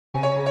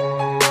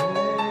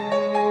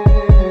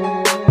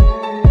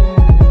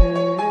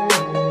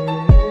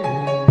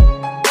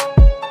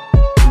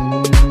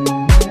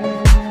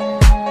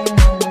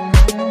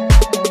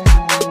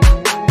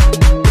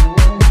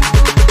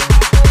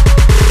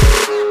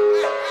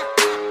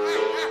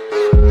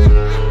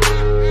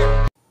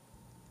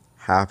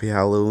Happy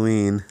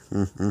Halloween.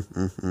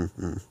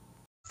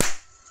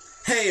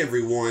 Hey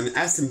everyone,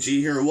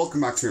 SMG here, and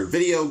welcome back to our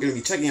video. Going to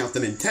be checking out the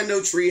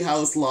Nintendo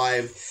Treehouse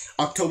Live,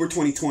 October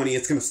 2020.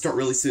 It's going to start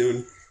really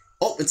soon.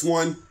 Oh, it's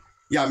one.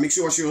 Yeah, make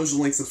sure you watch your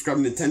usual link, subscribe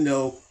to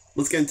Nintendo.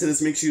 Let's get into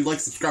this. Make sure you like,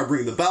 subscribe,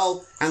 ring the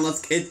bell, and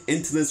let's get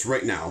into this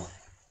right now.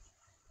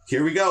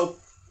 Here we go.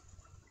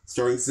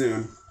 Starting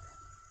soon.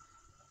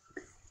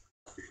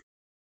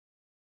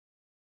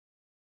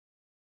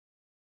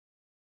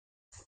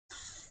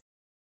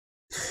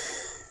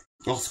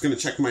 Also going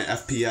to check my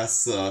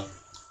FPS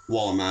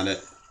while I'm at it.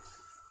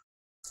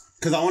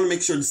 Because I want to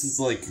make sure this is,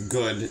 like,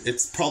 good.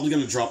 It's probably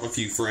going to drop a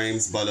few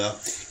frames, but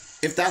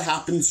if that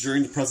happens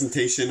during the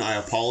presentation, I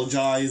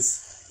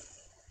apologize.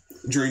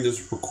 During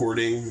this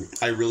recording,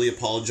 I really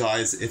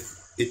apologize if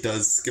it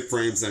does skip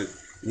frames and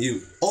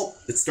you... Oh,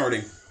 it's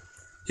starting.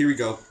 Here we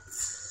go.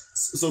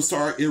 So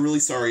sorry, really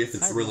sorry if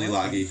it's really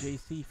laggy. I'm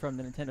JC from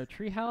the Nintendo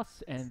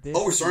Treehouse, and this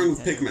we're starting with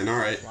Nintendo PIKMIN,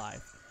 alright.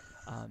 Live.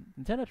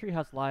 Nintendo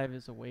Treehouse Live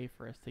is a way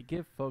for us to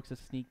give folks a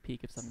sneak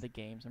peek of some of the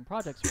games and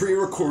projects.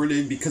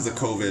 Pre-recorded because of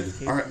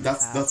COVID. Alright,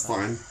 that's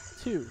fine.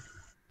 2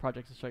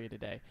 projects to show you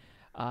today.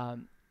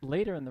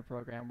 Later in the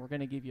program, we're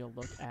going to give you a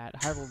look at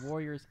Hyrule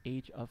Warriors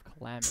Age of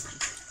Calamity.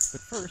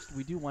 But first,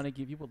 we do want to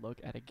give you a look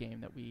at a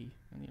game that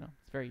it's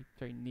very,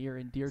 very near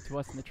and dear to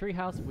us in the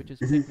Treehouse, which is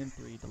Pikmin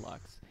 3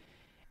 Deluxe.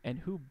 And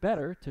who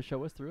better to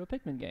show us through a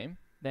Pikmin game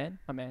than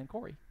my man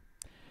Corey.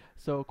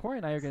 So Corey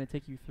and I are going to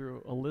take you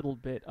through a little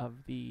bit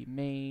of the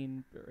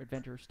main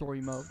adventure story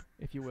mode,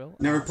 if you will.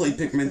 Never played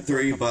Pikmin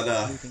 3, but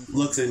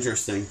looks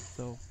interesting.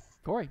 So,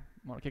 Corey,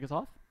 want to kick us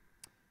off?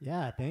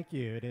 Yeah, thank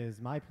you. It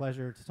is my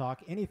pleasure to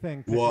talk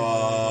anything Pikmin.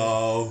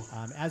 Whoa.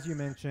 As you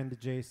mentioned,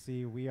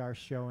 JC, we are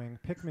showing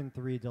Pikmin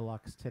 3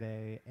 Deluxe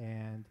today,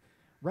 and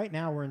right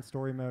now we're in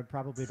story mode,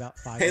 probably about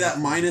 5 Hey, that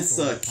minus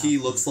key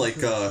looks like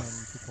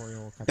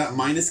that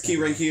minus key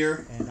right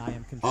here. And I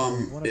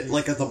am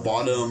like at the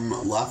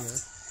bottom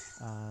left.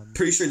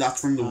 Pretty sure that's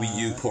from the Wii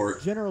U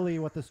port. Generally,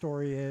 what the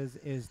story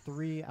is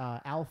 3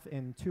 Alf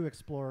and 2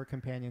 Explorer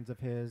companions of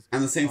his.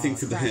 And the same thing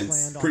for the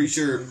hints. Pretty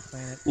sure.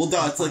 Well,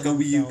 duh, it's like a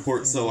Wii U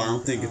port, so I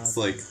don't think it's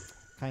like...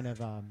 Kind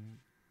of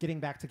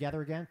getting back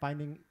together again,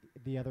 finding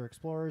the other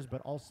explorers,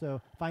 but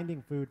also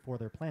finding food for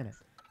their planet.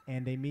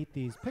 And they meet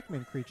these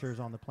Pikmin creatures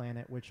on the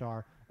planet, which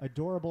are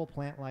adorable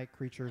plant-like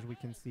creatures we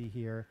can see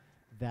here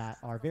that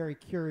are very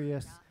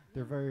curious,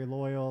 they're very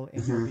loyal,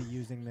 and you'll be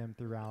using them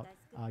throughout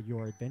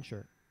your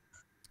adventure.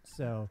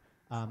 So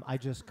I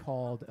just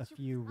called a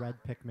few red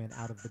Pikmin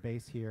out of the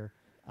base here.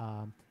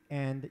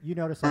 And you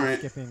notice I'm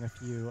skipping a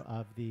few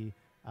of the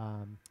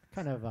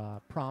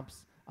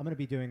prompts. I'm going to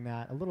be doing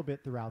that a little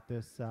bit throughout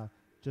this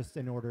just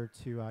in order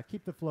to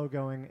keep the flow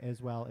going,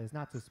 as well as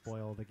not to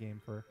spoil the game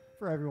for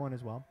everyone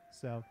as well.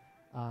 So,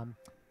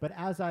 but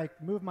as I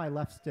move my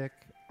left stick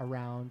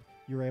around,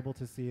 you're able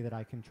to see that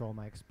I control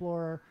my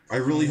Explorer. I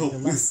really hope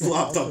this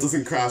laptop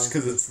doesn't crash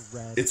because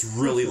it's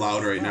really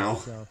loud right now.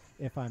 So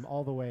if I'm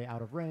all the way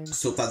out of range,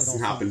 so if that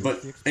doesn't happen.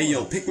 But hey,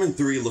 yo, Pikmin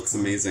 3 looks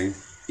amazing.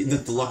 The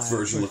deluxe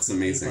version looks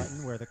amazing.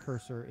 Button where the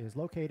cursor is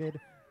located,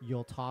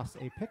 you'll toss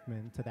a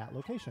Pikmin to that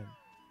location.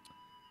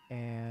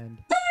 And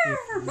if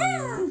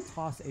you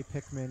toss a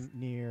Pikmin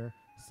near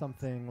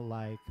something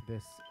like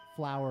this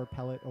flower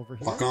pellet over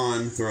here, walk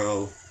on,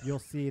 throw, you'll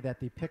see that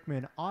the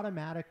Pikmin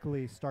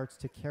automatically starts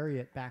to carry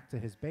it back to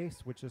his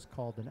base, which is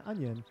called an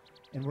onion,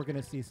 and we're going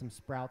to see some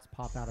sprouts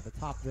pop out of the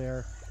top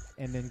there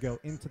and then go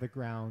into the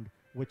ground,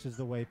 which is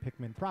the way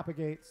Pikmin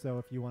propagate. So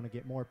if you want to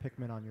get more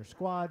Pikmin on your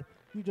squad,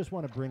 you just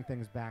want to bring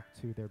things back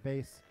to their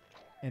base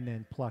and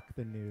then pluck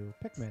the new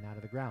Pikmin out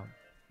of the ground.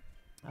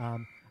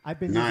 I've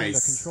been using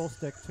the control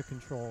stick to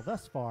control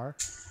thus far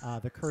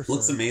the cursor.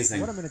 Looks amazing.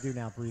 What I'm going to do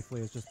now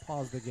briefly is just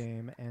pause the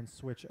game and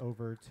switch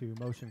over to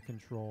motion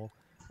control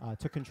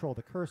to control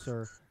the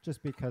cursor,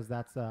 just because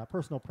that's a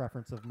personal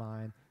preference of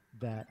mine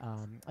that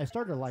I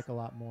started to like a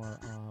lot more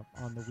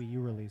on the Wii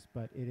U release,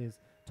 but it is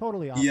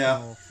totally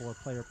optional for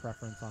player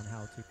preference on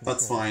how to control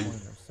the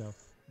pointer. So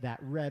that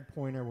red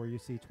pointer where you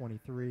see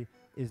 23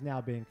 is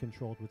now being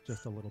controlled with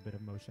just a little bit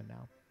of motion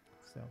now.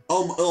 So,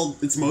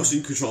 it's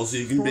motion control, so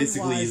you can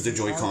basically use the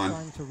Joy-Con. We're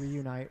trying to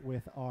reunite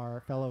with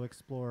our fellow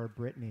explorer,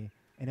 Brittany,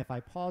 and if I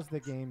pause the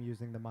game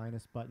using the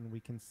minus button, we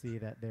can see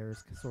that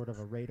there's sort of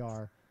a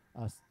radar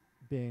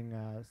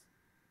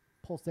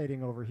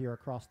pulsating over here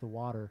across the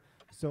water.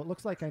 So it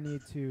looks like I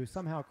need to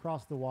somehow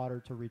cross the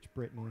water to reach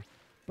Brittany,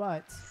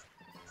 but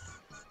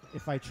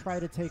if I try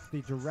to take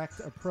the direct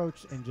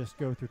approach and just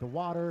go through the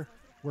water,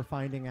 we're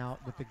finding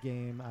out that the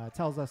game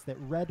tells us that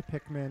red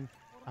Pikmin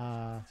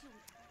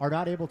are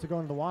not able to go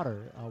into the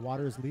water.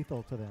 Water is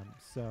lethal to them.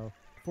 So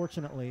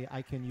fortunately,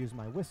 I can use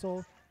my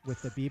whistle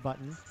with the B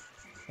button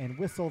and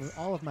whistle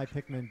all of my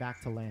Pikmin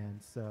back to land.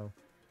 So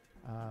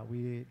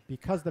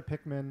because the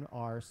Pikmin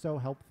are so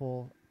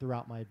helpful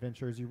throughout my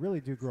adventures, you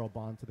really do grow a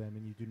bond to them,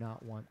 and you do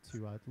not want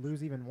to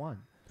lose even one.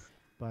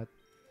 But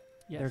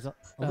there's a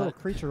little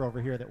creature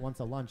over here that wants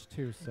a lunch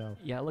too. So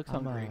yeah, it looks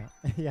hungry.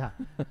 Yeah,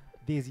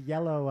 these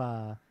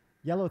yellow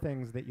yellow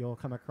things that you'll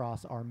come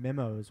across are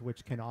memos,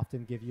 which can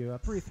often give you a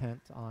brief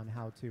hint on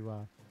how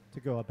to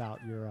go about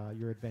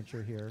your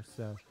adventure here.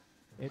 So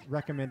it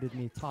recommended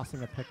me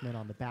tossing a Pikmin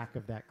on the back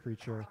of that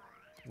creature,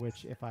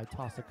 which if I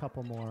toss a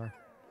couple more,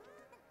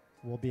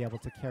 we'll be able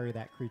to carry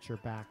that creature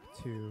back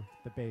to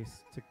the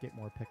base to get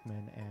more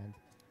Pikmin. And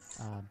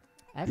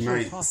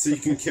actually nice. So you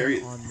can carry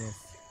it on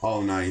this.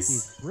 Oh, nice.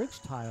 These bridge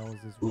tiles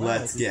as well.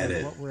 Let's get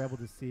it. What we're able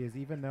to see is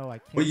even though I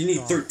can't Well, you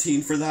need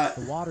 13 for that?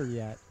 the water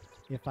yet,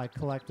 if I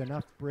collect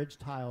enough bridge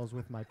tiles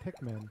with my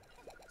Pikmin,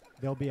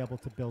 they'll be able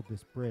to build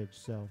this bridge.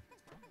 So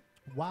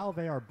while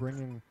they are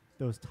bringing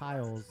those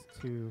tiles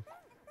to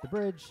the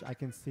bridge, I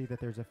can see that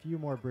there's a few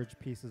more bridge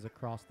pieces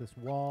across this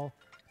wall,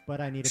 but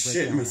I need to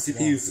break down my this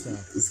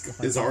CPU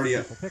wall. is already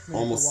at Pikmin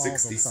almost the wall,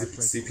 60 they'll start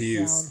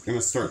CPUs. breaking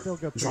Gonna start down, but they'll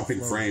go pretty dropping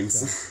slowly. frames.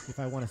 So if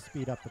I want to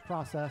speed up the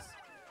process,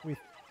 we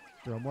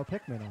throw more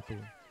Pikmin at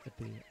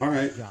the All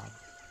right. job.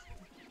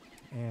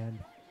 And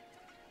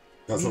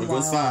That's what it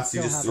goes fast.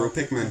 You just throw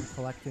Pikmin.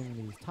 Collecting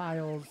these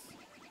tiles.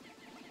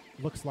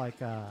 Looks like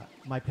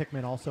my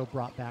Pikmin also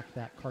brought back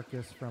that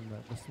carcass from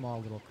the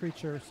small little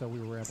creature, so we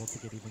were able to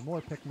get even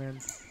more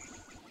Pikmin.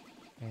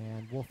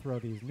 And we'll throw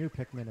these new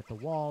Pikmin at the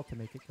wall to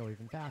make it go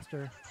even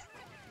faster.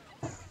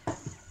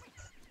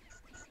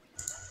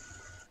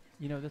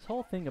 You know, this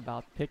whole thing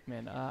about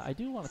Pikmin, I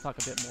do want to talk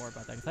a bit more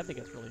about that because I think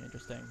it's really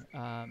interesting.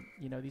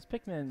 You know, these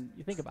Pikmin,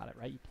 you think about it,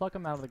 right? You pluck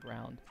them out of the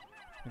ground,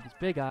 and these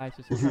big eyes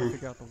just trying to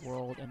figure out the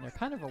world, and they're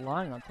kind of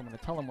relying on someone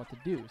to tell them what to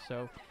do.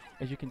 So,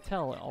 as you can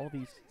tell, all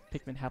these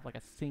Pikmin have like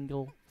a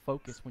single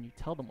focus when you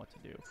tell them what to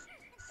do.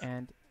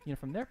 And, you know,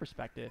 from their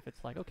perspective,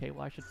 it's like, okay,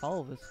 well, I should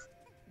follow this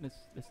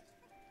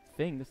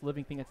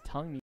living thing that's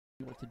telling me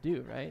what to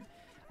do, right?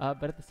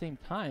 But at the same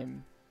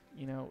time,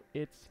 you know,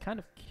 it's kind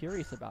of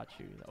curious about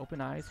you. The open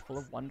eyes, full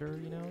of wonder,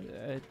 you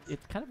know,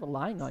 it's kind of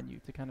relying on you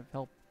to kind of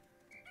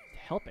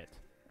help it,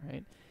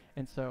 right?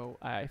 And so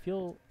I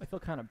feel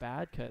kind of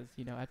bad because,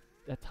 you know,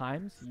 at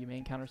times you may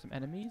encounter some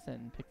enemies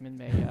and Pikmin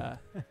may,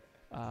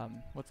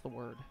 what's the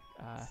word?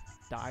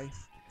 Die.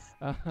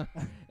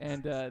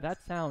 And that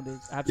sound is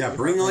absolutely... Yeah,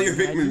 bring all your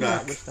Pikmin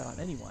back. I do not wish that on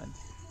anyone.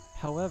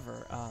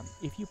 However,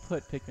 if you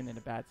put Pikmin in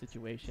a bad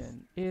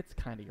situation, it's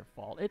kind of your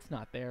fault. It's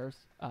not theirs.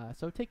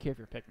 So take care of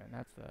your Pikmin.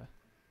 That's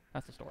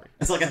the story.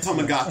 It's like a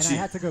Tamagotchi. And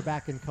I had to go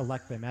back and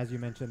collect them. As you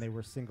mentioned, they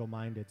were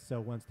single-minded.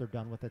 So once they're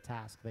done with a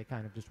task, they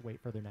kind of just wait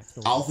for their next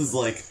order. Alpha's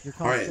like,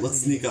 all right,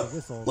 let's sneak up.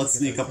 Let's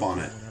sneak up on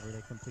it. Whenever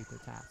they complete their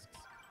tasks.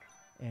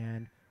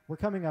 And we're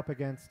coming up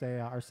against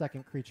our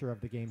second creature of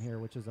the game here,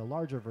 which is a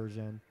larger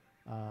version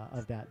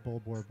of that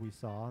Bulborb we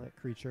saw, that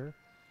creature.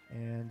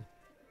 And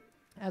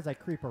as I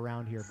creep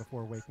around here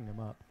before waking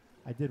him up,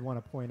 I did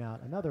want to point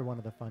out another one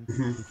of the fun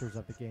features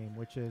of the game,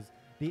 which is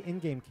the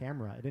in-game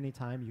camera. At any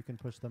time, you can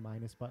push the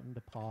minus button to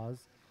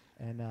pause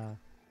and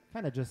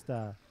kind of just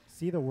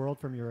see the world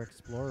from your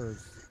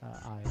explorer's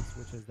eyes,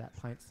 which is that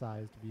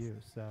pint-sized view.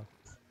 So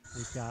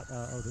we've got,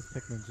 oh, this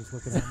Pikmin's just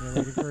looking at me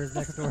waiting for his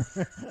next door.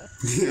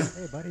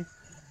 Hey, buddy.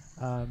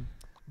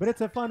 But it's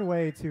a fun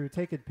way to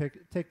take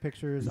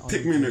pictures.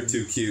 Pikmin are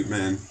too cute,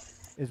 man.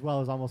 As well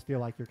as almost feel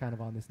like you're kind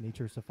of on this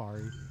nature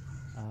safari.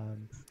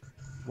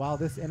 While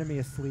this enemy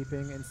is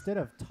sleeping, instead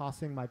of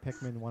tossing my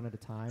Pikmin one at a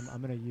time,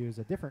 I'm going to use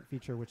a different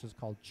feature which is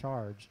called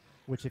Charge,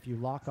 which if you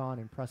lock on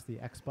and press the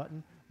X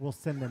button, will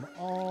send them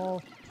all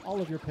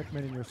of your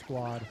Pikmin in your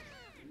squad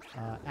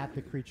at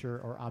the creature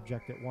or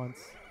object at once.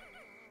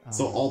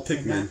 So all Pikmin.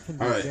 And that can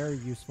be very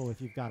useful if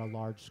you've got a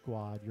large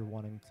squad you're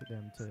wanting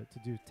them to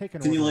take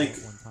an order at like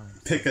one time.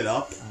 Pick it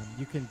up?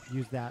 You can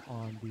use that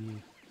on the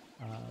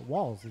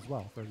walls as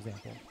well, for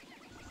example.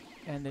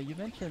 And you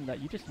mentioned that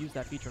you just used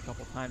that feature a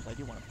couple times. I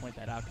do want to point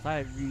that out because I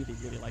really,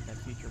 really like that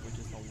feature, which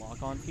is the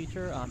lock-on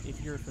feature.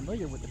 If you're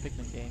familiar with the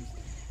Pikmin games,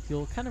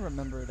 you'll kind of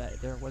remember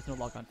that there was no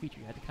lock-on feature.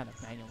 You had to kind of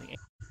manually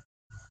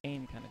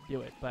aim, kind of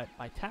do it. But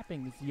by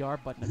tapping the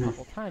ZR button a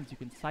couple times, you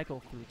can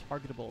cycle through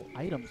targetable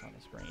items on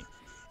the screen.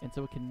 And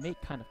so it can make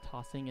kind of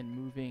tossing and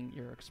moving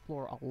your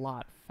Explorer a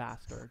lot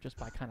faster just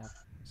by kind of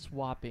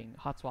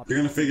hot swapping. You're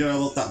going to figure out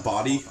about that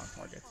body? On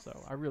targets,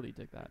 so I really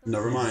dig that.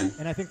 Never mind.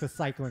 And I think the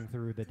cycling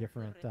through the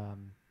different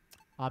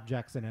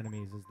objects and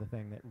enemies is the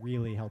thing that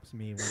really helps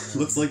me. When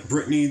looks like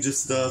Brittany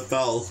just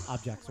fell.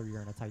 Objects or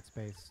you're in a tight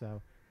space.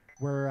 So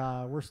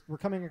we're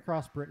coming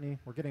across Brittany.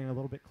 We're getting a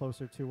little bit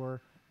closer to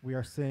her. We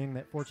are seeing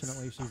that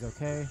fortunately she's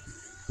okay.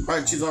 All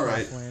right, she's all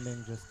right.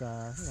 Landing just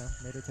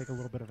made her take a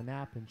little bit of a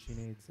nap, and she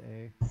needs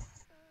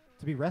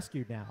to be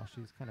rescued now.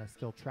 She's kind of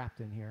still trapped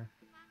in here.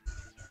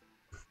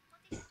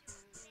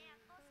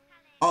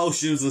 Oh,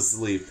 she was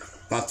asleep.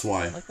 That's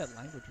why. I like that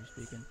language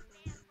you're speaking.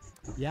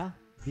 Yeah,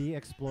 the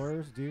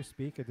explorers do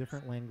speak a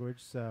different language,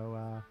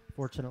 so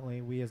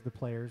fortunately we as the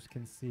players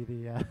can see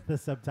the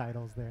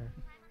subtitles there.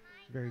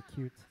 Very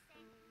cute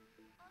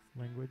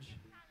language.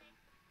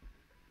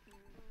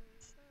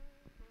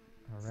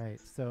 All right,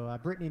 so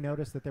Brittany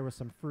noticed that there was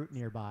some fruit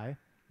nearby,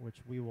 which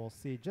we will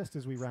see just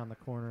as we round the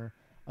corner.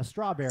 A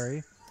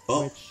strawberry,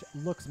 which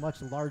looks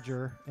much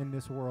larger in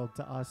this world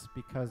to us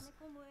because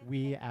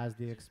we, as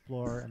the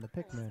explorer and the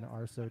Pikmin,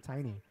 are so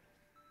tiny.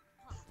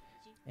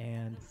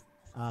 And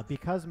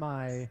because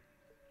my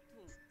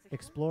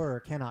explorer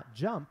cannot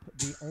jump,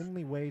 the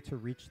only way to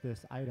reach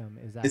this item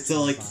is actually It's a,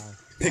 like,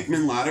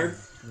 Pikmin ladder?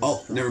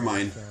 Oh, never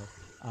mind.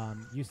 So,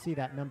 you see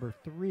that number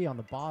 3 on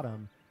the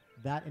bottom.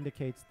 That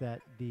indicates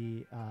that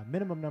the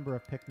minimum number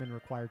of Pikmin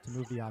required to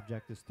move the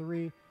object is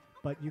 3,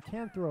 but you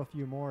can throw a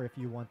few more if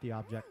you want the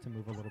object to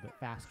move a little bit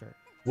faster.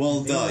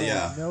 Well, They will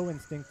yeah. know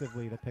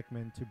instinctively, the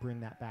Pikmin, to bring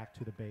that back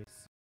to the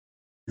base.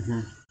 Mm-hmm.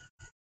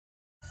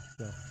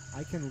 So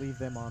I can leave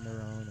them on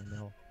their own,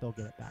 and they'll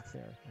get it back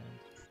there.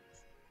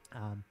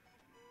 And,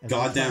 as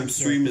Goddamn I'm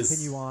stream trying to is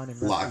continue on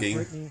and rescue lagging.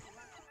 Brittany,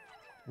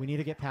 we need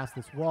to get past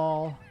this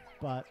wall,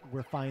 but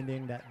we're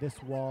finding that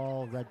this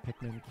wall, red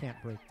Pikmin can't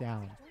break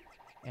down.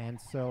 And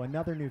so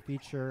another new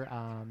feature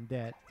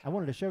that I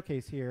wanted to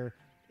showcase here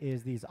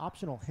is these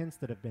optional hints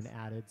that have been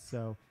added.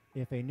 So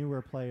if a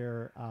newer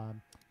player,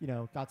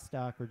 got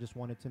stuck or just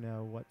wanted to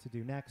know what to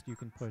do next, you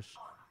can push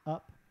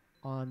up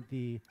on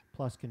the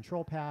plus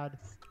control pad,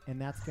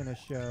 and that's going to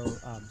show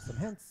some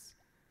hints.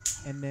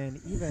 And then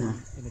even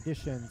in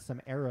addition,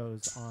 some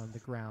arrows on the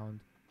ground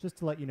just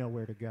to let you know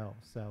where to go.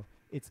 So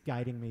it's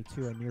guiding me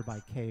to a nearby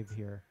cave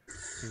here.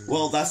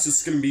 Well, that's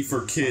just gonna be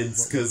for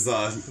kids, because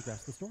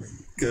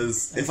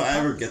if I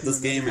ever get this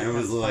game, it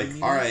was like,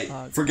 alright,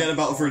 forget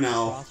about it for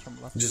now,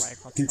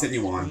 just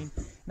continue on. And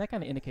that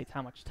kind of indicates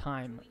how much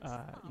time,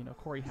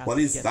 Corey has What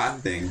to is get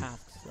that through his thing?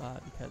 tasks,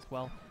 because,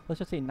 well, let's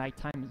just say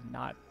nighttime is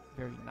not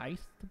very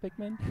nice to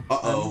Pikmin.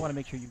 Uh-oh. You want to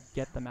make sure you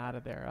get them out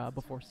of there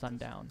before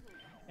sundown.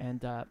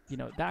 And, that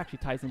actually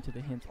ties into the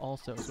hints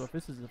also. So if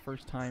this is the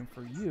first time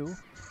for you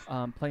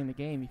playing the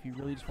game, if you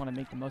really just want to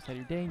make the most out of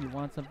your day and you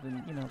want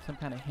something, some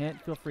kind of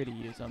hint, feel free to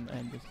use them.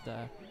 And just,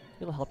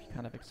 it'll help you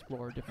kind of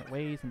explore different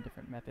ways and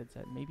different methods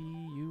that maybe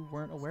you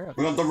weren't aware of.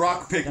 We got the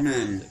rock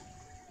Pikmin!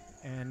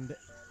 And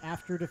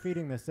after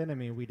defeating this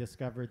enemy, we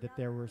discovered that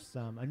there were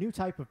a new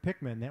type of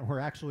Pikmin that were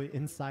actually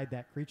inside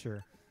that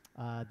creature.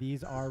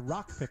 These are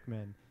rock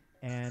Pikmin.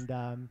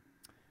 And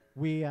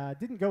we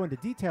didn't go into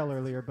detail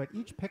earlier, but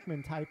each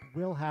Pikmin type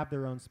will have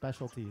their own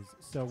specialties.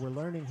 So we're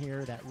learning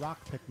here that rock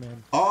Pikmin.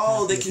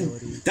 Oh, they can.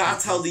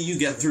 That's how you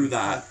get through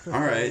that.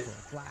 Alright.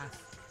 Glass,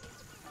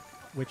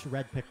 which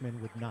red Pikmin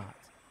would not.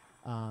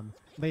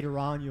 Later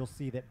on, you'll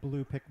see that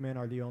blue Pikmin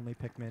are the only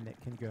Pikmin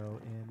that can go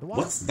in the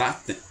water. What's that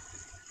thing?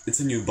 It's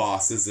a new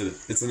boss, is it?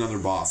 It's another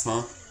boss,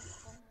 huh?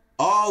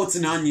 Oh, it's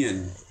an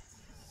onion.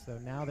 So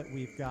now that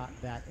we've got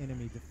that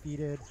enemy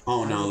defeated.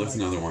 Oh no, there's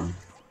another one.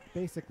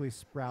 Basically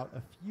sprout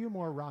a few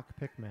more rock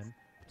Pikmin.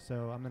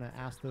 So I'm going to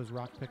ask those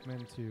rock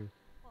Pikmin to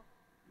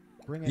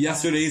bring it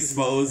Yesterday's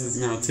foes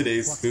is now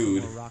today's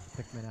food. More rock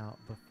Pikmin out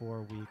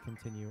before we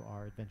continue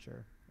our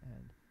adventure.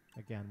 And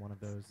again, one of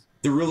those.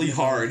 They're really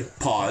hard.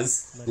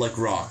 Pause. Like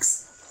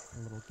rocks.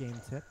 A little game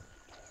tip.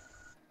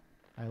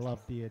 I love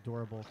the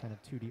adorable kind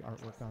of 2D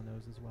artwork on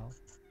those as well.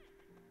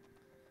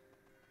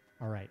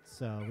 All right,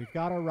 so we've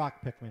got our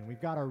rock Pikmin.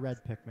 We've got our red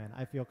Pikmin.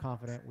 I feel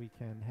confident we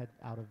can head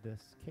out of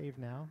this cave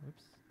now.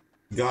 Oops.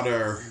 Got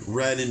our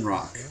red and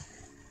rock.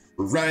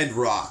 Red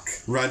rock.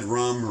 Red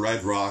rum,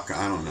 red rock,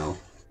 I don't know.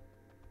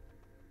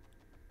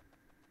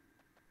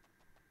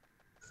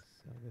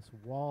 So this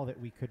wall that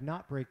we could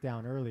not break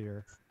down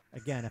earlier,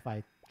 again, if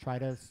I try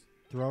to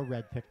throw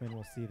red Pikmin,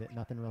 we'll see that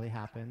nothing really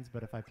happens.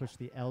 But if I push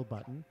the L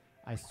button,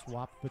 I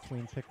swap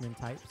between Pikmin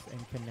types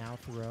and can now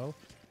throw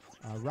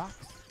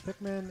rocks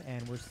Pikmin,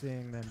 and we're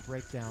seeing them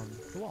break down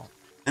the wall.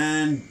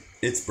 And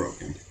it's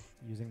broken.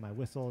 Using my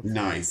whistle to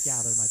nice.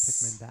 gather my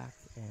Pikmin back.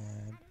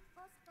 And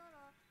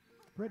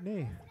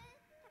Brittany,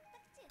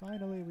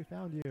 finally we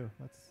found you.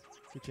 Let's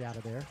get you out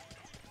of there.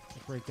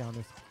 Let's break down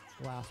this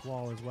glass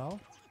wall as well.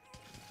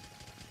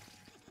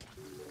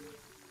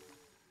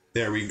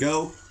 There we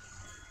go.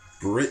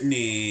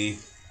 Brittany.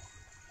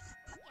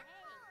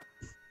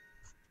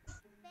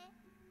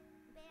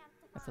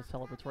 That's a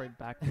celebratory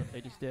backflip they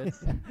just did.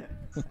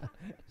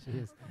 She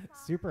is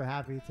super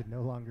happy to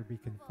no longer be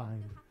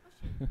confined.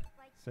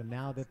 So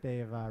now that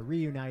they've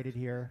reunited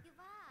here,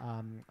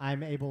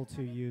 I'm able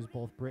to use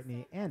both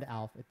Brittany and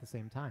Alf at the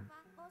same time.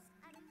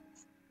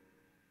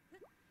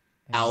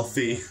 And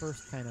Alfie.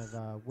 First kind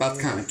of that's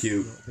kind of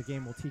cute. The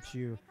game will teach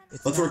you.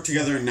 Let's work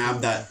together and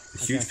nab that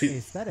huge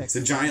piece. It's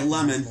a giant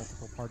lemon.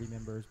 Party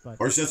members, but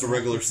or it's just a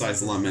regular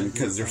sized lemon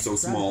because they're so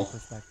small.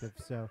 Perspective.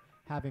 So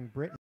having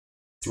Brittany.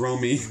 Throw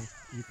me.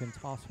 You can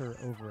toss her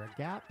over a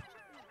gap,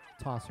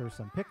 toss her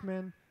some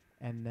Pikmin,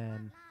 and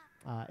then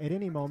at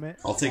any moment,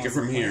 I'll take it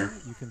from here.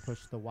 You can push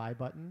the Y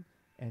button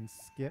and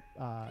skip,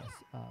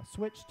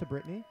 switch to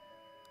Brittany,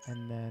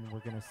 and then we're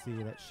going to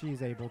see that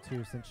she's able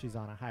to, since she's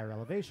on a higher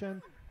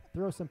elevation,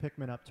 throw some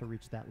Pikmin up to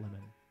reach that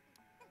lemon.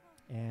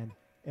 And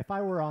if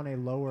I were on a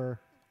lower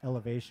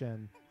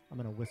elevation, I'm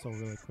going to whistle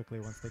really quickly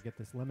once they get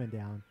this lemon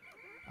down,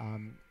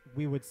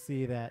 we would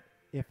see that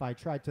if I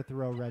tried to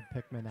throw red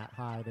Pikmin that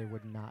high, they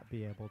would not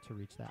be able to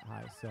reach that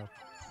high. So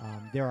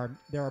there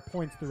are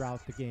points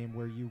throughout the game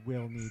where you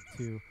will need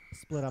to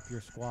split up your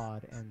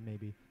squad and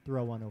maybe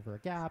throw one over a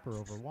gap or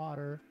over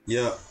water.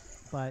 Yeah.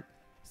 But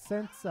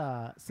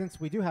since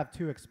we do have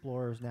 2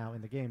 explorers now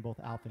in the game, both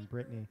Alf and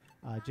Brittany,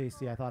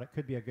 JC, I thought it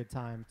could be a good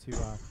time to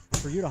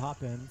for you to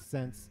hop in,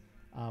 since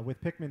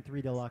with Pikmin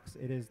 3 Deluxe,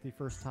 it is the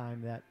first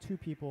time that 2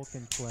 people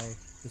can play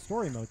the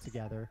story mode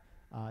together.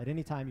 At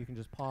any time, you can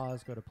just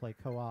pause, go to play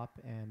co-op,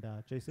 and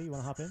JC, you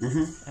want to hop in?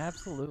 Mm-hmm.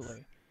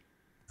 Absolutely.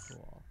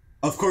 Cool.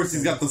 Of course,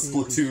 he's got the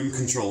Splatoon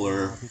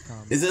controller.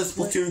 Is it a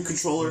Splatoon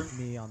controller?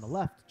 Me on the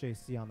left,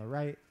 JC on the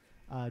right.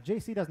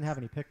 JC doesn't have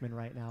any Pikmin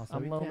right now, so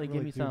he can't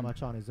really do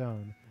much on his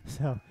own.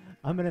 So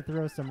I'm going to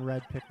throw some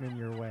red Pikmin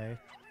your way,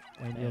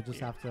 and you'll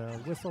just have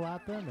to whistle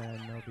at them,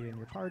 and they'll be in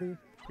your party.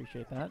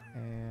 Appreciate that.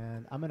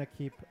 And I'm going to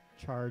keep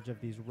charge of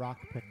these rock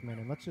Pikmin,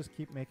 and let's just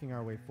keep making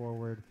our way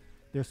forward.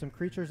 There's some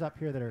creatures up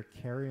here that are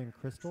carrying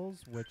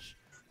crystals, which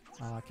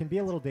can be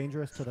a little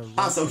dangerous to the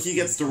red. So he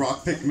gets the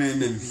rock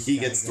Pikmin, and he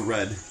gets the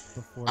red.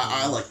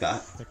 I like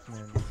that.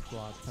 Pikmin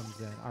squad comes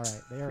in. All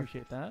right,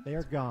 Appreciate that. They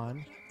are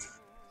gone.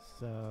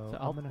 So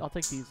I'll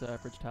take these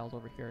bridge tiles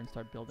over here and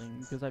start building,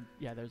 because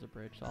there's a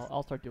bridge. So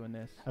I'll start doing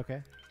this.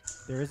 Okay.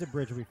 There is a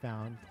bridge we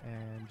found,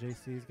 and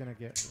JC is gonna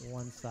get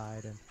one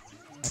side, and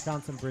I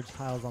found some bridge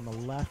tiles on the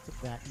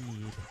left that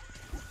need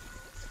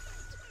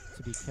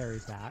to be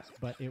carried back,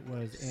 but it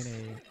was in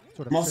a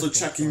sort of. I'm also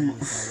checking.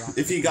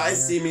 If you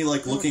guys see me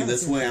like looking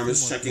this way, I'm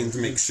just checking to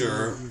make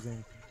sure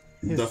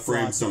the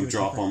frames don't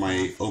drop on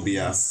my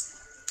OBS.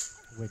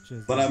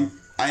 But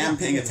I am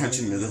paying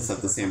attention to this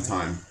at the same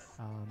time.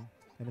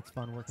 And it's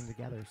fun working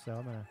together. So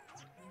I'm gonna.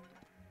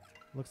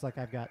 Looks like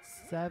I've got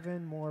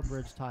 7 more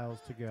bridge tiles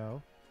to go,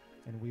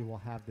 and we will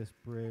have this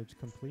bridge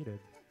completed.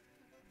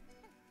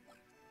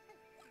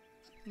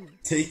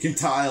 Take your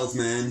tiles,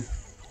 man.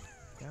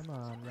 Come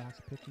on, rock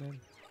Pikmin.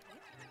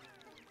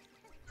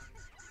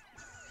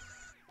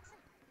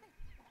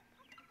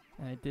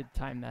 And I did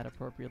time that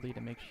appropriately to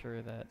make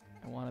sure that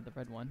I wanted the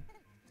red one.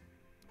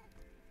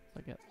 So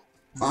I get.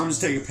 I'm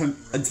just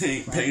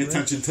paying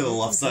attention to the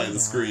left side of the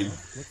screen.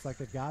 Looks like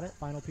they've got it.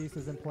 Final piece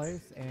is in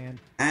place, and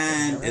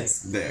it's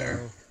there.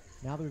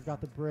 So now that we've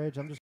got the bridge,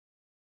 I'm just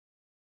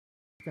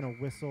gonna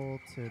whistle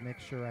to make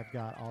sure I've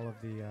got all of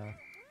the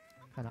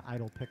kind of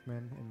idle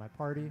Pikmin in my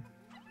party.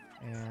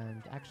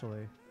 And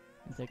actually,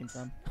 I'm taking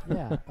some.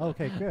 Yeah.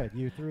 Okay. Good.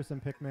 You threw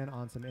some Pikmin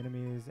on some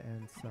enemies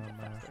and some.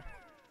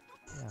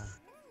 Yeah.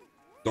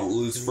 Don't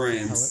lose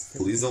frames.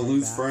 Please don't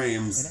lose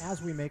frames. And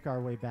as we make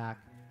our way back,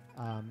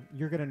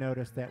 you're going to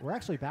notice that we're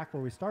actually back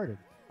where we started.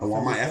 I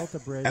want my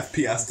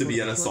FPS to be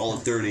at a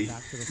solid 30.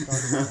 Back to the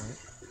starting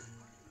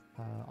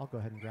point. I'll go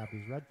ahead and grab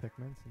these red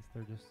Pikmin since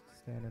they're just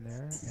standing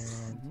there.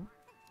 And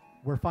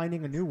we're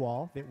finding a new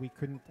wall that we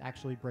couldn't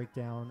actually break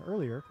down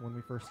earlier when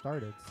we first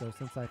started. So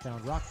since I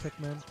found rock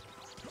Pikmin,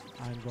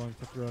 I'm going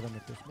to throw them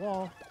at this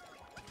wall.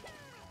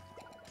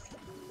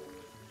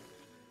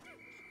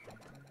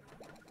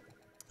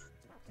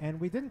 And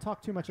we didn't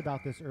talk too much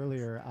about this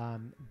earlier,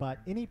 but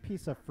any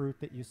piece of fruit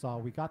that you saw,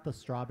 we got the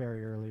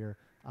strawberry earlier,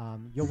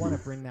 you'll want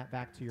to bring that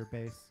back to your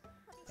base.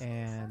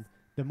 And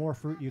the more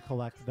fruit you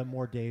collect, the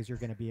more days you're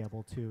going to be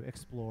able to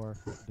explore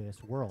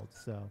this world.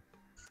 So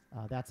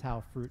that's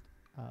how fruit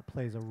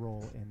plays a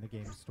role in the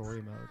game's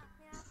story mode.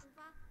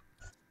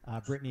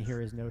 Brittany here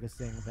is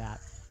noticing that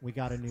we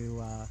got a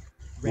new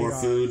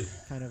radar food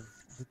kind of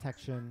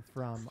detection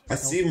from... I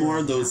see more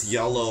of those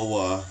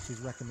yellow... She's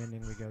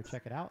recommending we go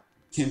check it out.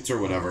 Hint or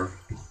whatever.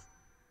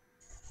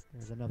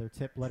 There's another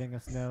tip letting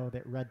us know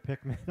that red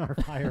Pikmin are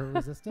fire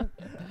resistant.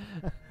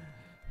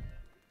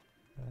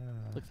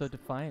 Looks so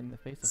defiant in the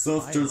face of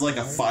so fire. if there's like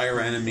a fire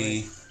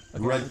enemy,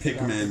 okay, red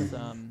Pikmin.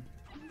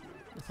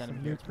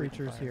 Some new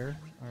creatures here.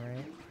 All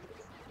right.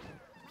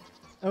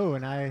 Oh,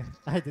 and I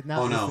did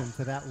not listen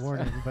to that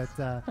warning, but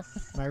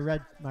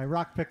my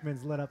rock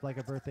Pikmin's lit up like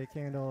a birthday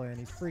candle, and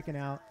he's freaking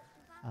out.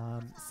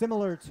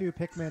 Similar to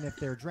Pikmin, if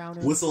they're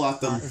drowning, whistle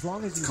at them. As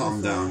long as you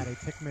calm down. At a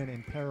Pikmin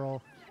in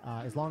peril,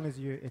 as long as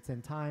it's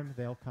in time,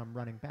 they'll come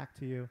running back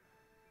to you,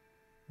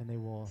 and they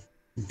will.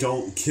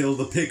 Don't kill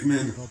the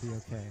Pikmin. They'll be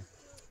okay.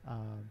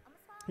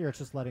 Here, it's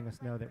just letting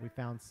us know that we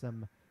found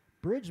some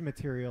bridge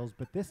materials,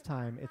 but this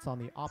time it's on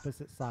the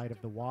opposite side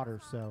of the water,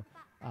 so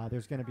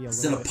there's going to be a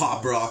instead of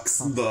pop rocks,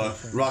 the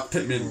rock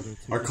Pikmin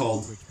are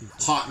called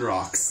hot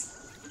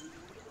rocks.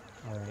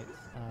 All right.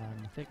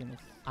 Taking this.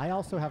 I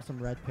also have some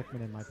red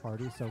Pikmin in my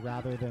party, so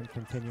rather than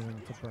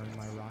continuing to burn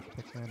my rock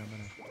Pikmin, I'm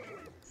going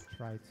to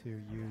try to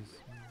use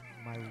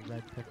my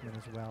red Pikmin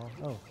as well.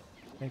 Oh,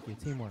 thank you.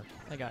 Teamwork.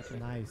 I got you.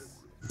 Nice.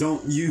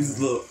 Don't use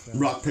the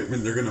rock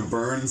Pikmin, they're going to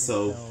burn,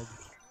 so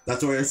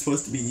that's why you're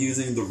supposed to be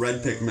using the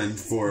red Pikmin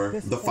for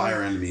the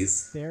fire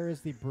enemies. There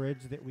is the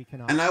bridge that we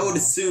can... And I would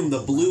assume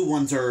the blue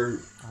ones are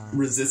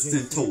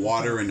resistant to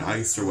water and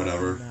ice or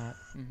whatever.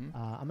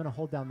 I'm going to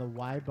hold down the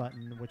Y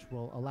button, which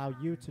will allow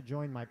you to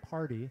join my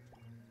party.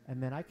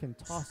 And then I can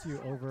toss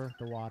you over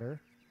the water.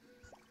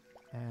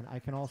 And I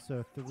can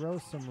also throw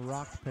some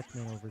rock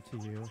Pikmin over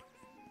to you,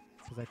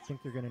 because I think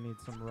you're going to need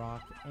some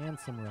rock and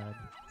some red.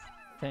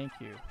 Thank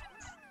you.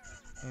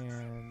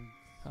 And...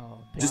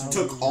 just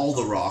took all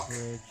the rock.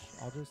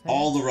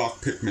 All the rock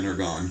Pikmin are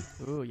gone.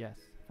 Ooh, yes.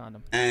 Found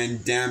them.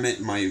 And damn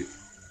it, my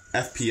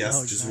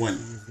FPS just nice, went.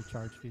 you used the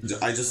charge feature.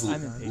 I just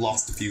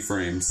lost a few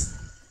frames.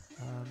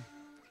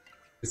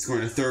 It's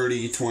going to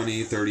 30,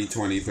 20, 30,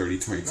 20, 30,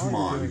 20. Come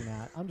While you're on. doing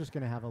that, I'm just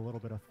going to have a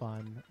little bit of fun.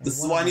 And This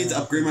is one why I of need to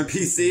upgrade my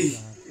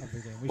PC.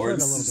 Or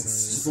this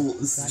this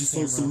is just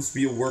supposed to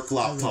be a work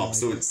laptop,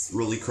 so it's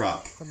really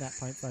crap. From that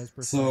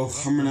pint-sized So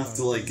I'm gonna have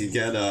to like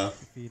get a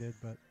defeated,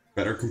 but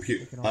better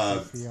computer. you can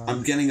also see our-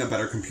 I'm getting a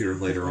better computer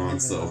later on,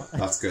 so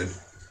that's good.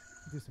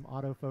 do some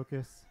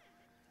autofocus.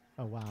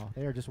 Oh wow,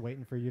 they are just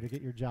waiting for you to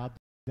get your job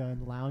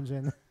done,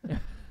 lounging.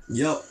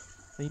 Yep.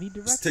 They need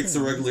direction. Just takes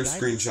a regular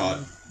Guidance, screenshot.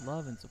 they need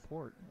love and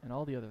support and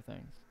all the other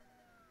things.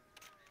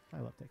 I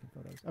love taking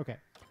photos. Okay.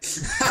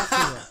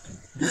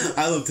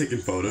 I love taking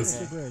photos.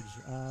 That's the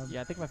bridge.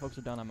 Yeah, I think my folks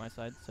are done on my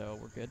side, so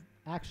we're good.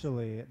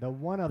 Actually, the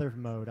one other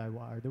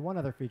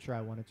feature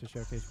I wanted to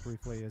showcase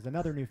briefly is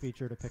another new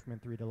feature to Pikmin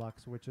 3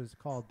 Deluxe, which is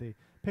called the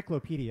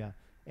Piklopedia.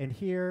 And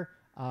here,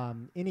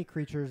 any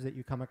creatures that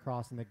you come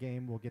across in the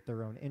game will get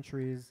their own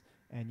entries,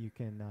 and you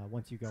can,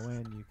 once you go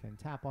in, you can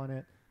tap on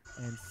it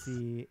and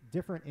see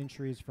different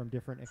entries from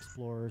different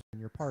explorers in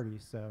your party.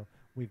 So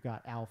we've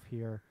got Alf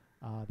here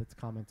that's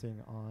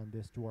commenting on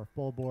this dwarf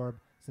bulborb.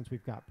 Since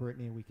we've got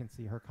Brittany, we can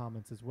see her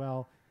comments as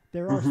well.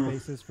 There are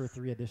spaces for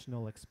 3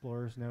 additional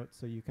explorers notes,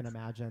 so you can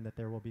imagine that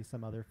there will be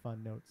some other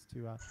fun notes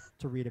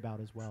to read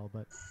about as well.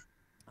 But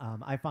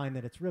I find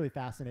that it's really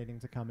fascinating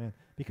to come in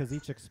because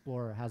each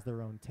explorer has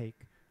their own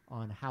take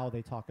on how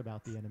they talk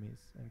about the enemies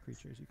and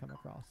creatures you come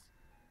across.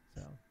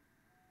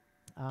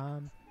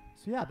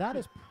 So yeah, that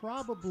is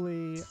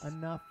probably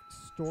enough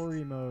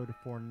story mode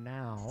for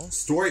now.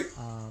 Story.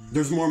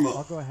 There's more mode.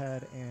 I'll go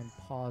ahead and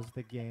pause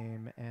the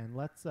game, and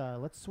let's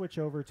switch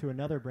over to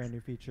another brand new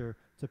feature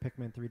to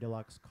Pikmin 3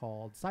 Deluxe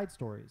called Side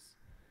Stories.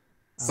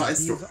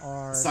 These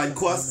are side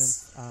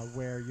quests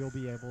where you'll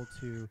be able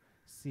to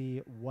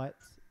see what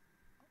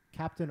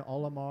Captain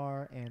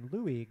Olimar and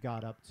Louie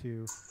got up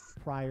to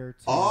prior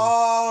to the main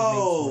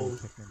story of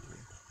Pikmin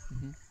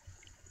 3.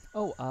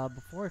 Oh,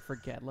 before I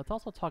forget, let's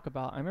also talk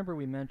about. I remember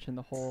we mentioned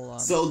the whole.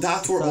 So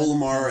that's where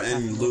Olimar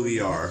and Louie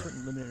are. A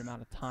certain limited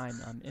amount of time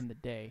in the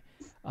day.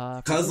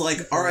 Cause like,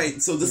 all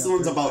right, so this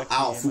one's about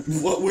Alf.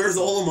 Where's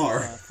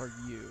Olimar? For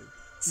you.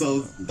 So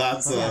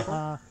that's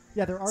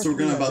yeah, there are. So we're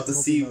gonna about to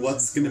see difficulty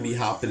what's modes gonna be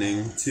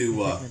happening to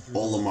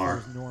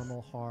Olimar. There's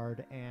normal,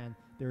 hard, and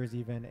there is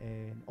even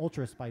an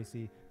ultra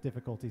spicy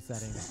difficulty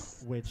setting,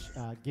 which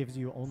gives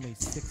you only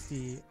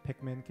 60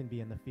 Pikmin can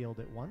be in the field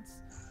at once,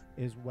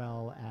 as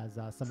well as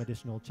some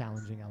additional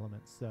challenging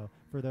elements. So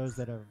for those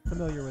that are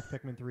familiar with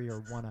Pikmin 3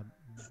 or want a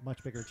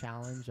much bigger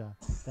challenge,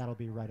 that'll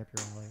be right up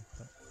your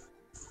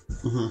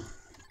alley.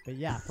 But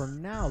yeah, for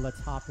now, let's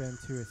hop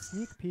into a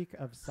sneak peek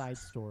of side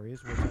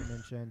stories, which I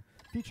mentioned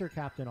feature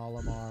Captain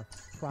Olimar.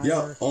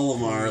 Yep,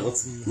 Olimar.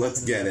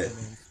 Let's get it.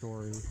 Main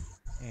story,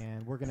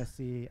 and we're gonna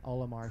see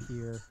Olimar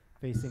here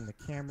facing the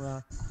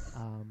camera.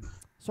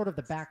 Sort of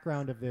the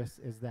background of this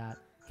is that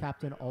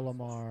Captain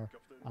Olimar,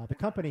 the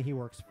company he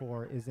works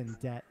for, is in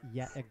debt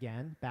yet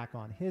again, back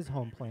on his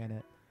home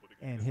planet,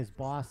 and his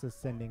boss is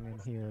sending him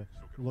here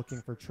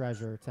looking for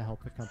treasure to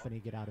help the company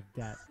get out of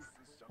debt.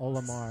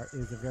 Olimar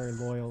is a very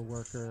loyal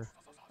worker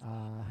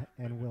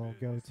and will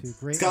go to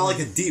great. It's got like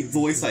a deep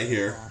voice I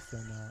hear.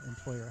 And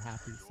employer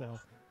happy, so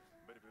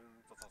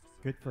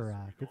good for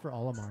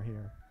Olimar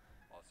here.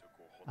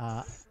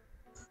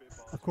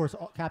 Of course,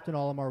 Captain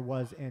Olimar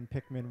was in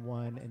Pikmin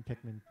 1 and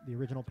the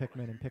original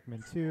Pikmin and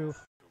Pikmin 2,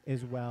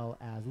 as well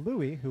as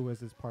Louie, who was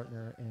his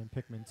partner in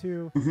Pikmin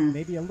 2.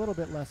 Maybe a little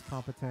bit less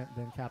competent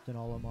than Captain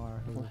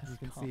Olimar, who you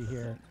can see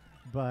here,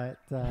 but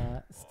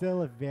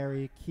still a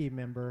very key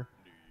member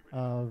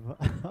of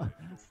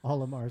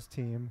Olimar's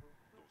team.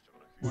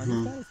 Well,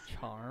 he's got his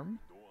charm.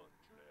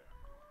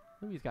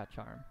 Louie's got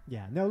charm.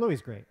 Yeah, no,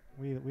 Louie's great.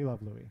 We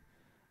love Louie.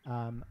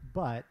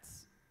 But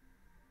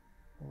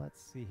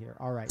let's see here.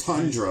 All right.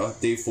 Tundra,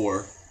 day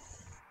 4.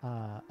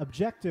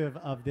 Objective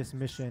of this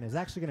mission is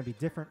actually going to be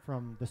different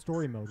from the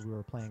story mode we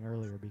were playing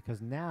earlier,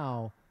 because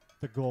now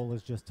the goal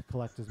is just to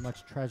collect as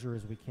much treasure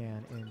as we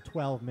can in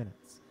 12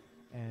 minutes.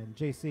 And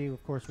JC,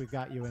 of course, we've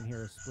got you in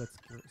here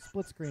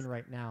split screen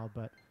right now,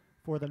 but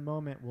for the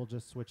moment, we'll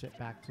just switch it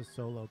back to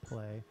solo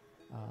play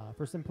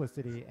for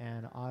simplicity,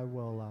 and I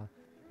will,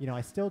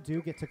 I still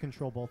do get to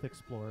control both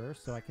explorers,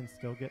 so I can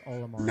still get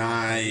Olimar.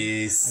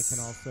 Nice. I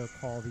can also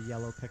call the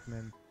yellow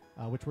Pikmin,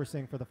 which we're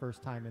seeing for the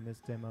first time in this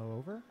demo,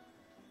 over.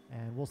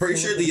 And we'll Pretty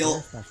sure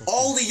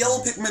all the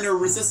yellow Pikmin are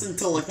resistant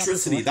to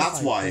electricity,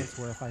 that's why.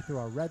 Where if I throw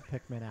a red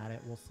Pikmin at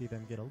it, we'll see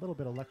them get a little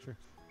bit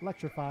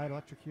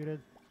electrocuted,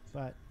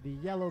 but the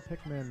yellow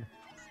Pikmin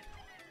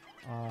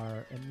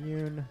are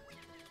immune.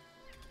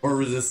 Or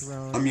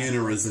immune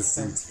or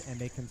resistant. And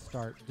they can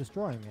start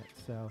destroying it.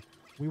 So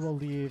we will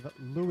leave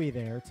Louie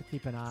there to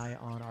keep an eye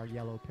on our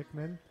yellow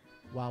Pikmin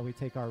while we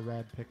take our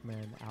red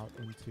Pikmin out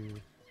into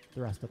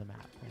the rest of the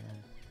map. And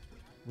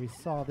we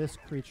saw this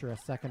creature a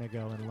second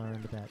ago and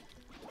learned that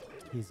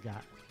he's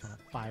got kind of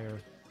fire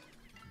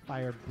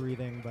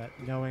breathing, but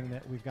knowing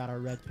that we've got our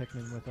red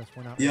Pikmin with us,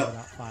 we're not worried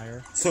about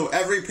fire. So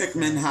every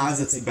Pikmin has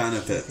its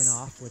benefits.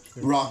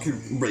 Rock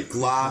can break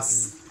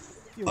glass.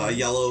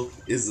 Yellow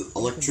is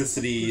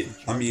electricity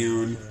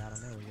immune,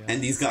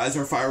 and these guys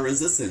are fire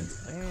resistant.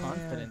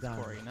 Confidence,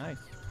 Corey. Nice.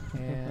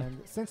 And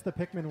since the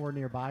Pikmin were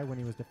nearby when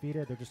he was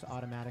defeated, they're just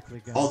automatically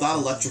going to... Oh, that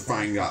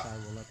electrifying guy.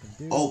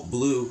 Oh,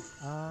 blue.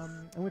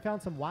 And we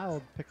found some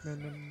wild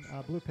Pikmin,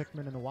 and, blue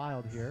Pikmin in the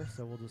wild here,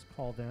 so we'll just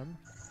call them.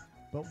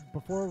 But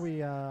before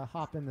we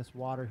hop in this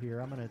water here,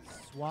 I'm going to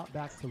swap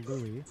back to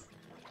Louie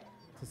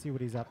to see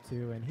what he's up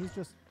to. And he's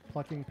just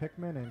plucking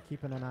Pikmin and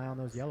keeping an eye on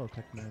those yellow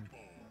Pikmin.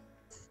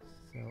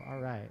 So,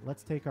 alright,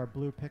 let's take our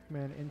blue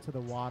Pikmin into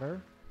the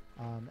water.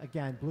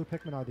 Again, blue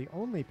Pikmin are the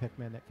only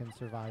Pikmin that can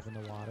survive in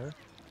the water.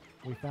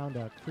 We found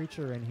a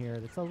creature in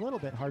here that's a little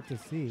bit hard to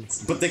see.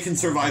 But they can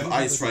survive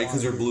ice, right?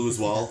 Because they're blue as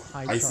well.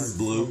 Ice is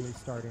blue.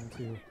 Starting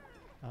to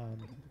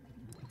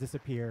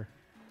disappear.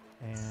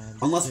 And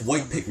unless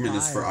white Pikmin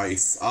is for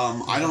ice.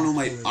 I don't know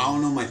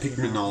my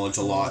Pikmin knowledge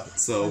a lot.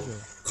 So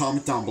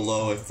comment down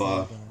below if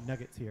I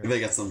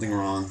get something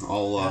wrong.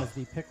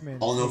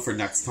 I'll know for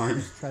next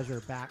time.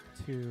 Treasure back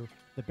to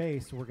the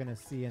base. We're gonna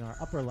see in our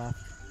upper left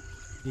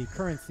the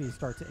currency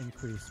start to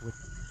increase with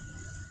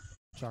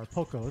our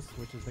Pokos,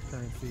 which is the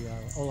currency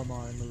of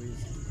Olimar and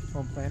Louie's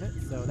home planet.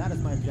 So that is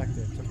my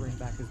objective, to bring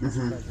back as much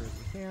treasure as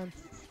we can.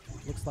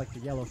 Looks like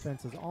the yellow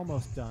fence is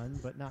almost done,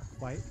 but not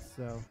quite.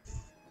 So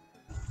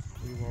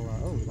we will.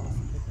 Oh, we lost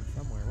some Pikmin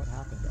somewhere. What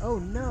happened? Oh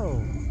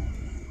no!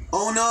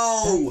 Oh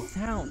no!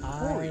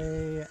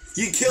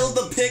 You killed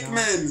the Pikmin!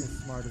 Not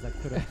as smart as I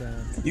could have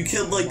been. You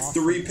killed like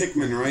 3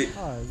 Pikmin, right?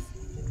 Because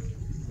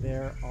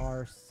there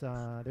are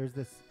there's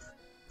this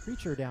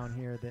creature down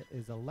here that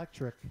is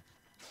electric.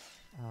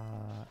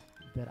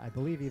 That I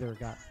believe either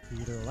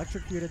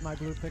electrocuted my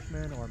blue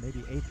Pikmin or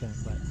maybe ate them,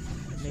 but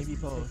maybe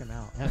both. Took them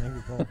out. Yeah,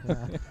 maybe both.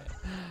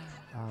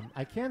 Yeah.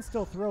 I can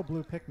still throw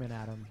blue Pikmin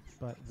at him,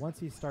 but once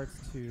he starts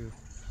to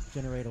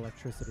generate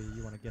electricity,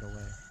 you want to get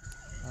away.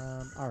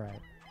 All right,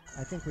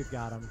 I think we've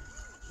got him.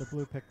 The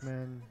blue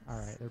Pikmin. All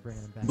right, they're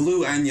bringing him back.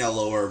 Blue and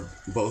yellow are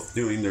both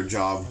doing their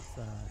job.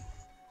 Let's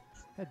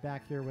head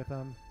back here with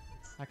them.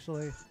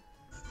 Actually,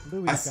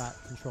 Louie's got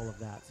control of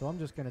that, so I'm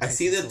just going to... I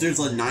see that there's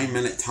a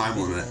 9-minute time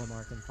limit.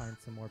 Olimar can find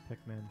some more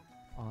Pikmin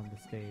on the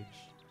stage.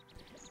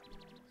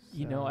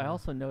 You know, I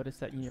also noticed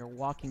that you're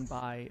walking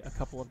by a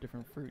couple of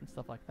different fruit and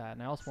stuff like that,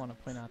 and I also want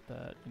to point out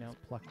the,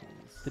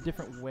 the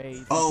different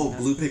ways... Oh,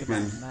 blue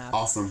Pikmin.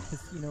 Awesome.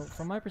 Because,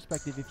 from my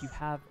perspective, if you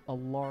have a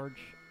large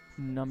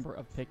number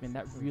of Pikmin,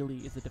 that really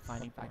is a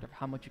defining factor of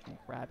how much you can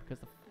grab,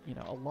 because,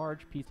 a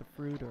large piece of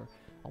fruit or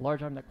a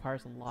large item that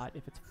requires a lot,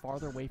 if it's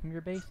farther away from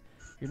your base,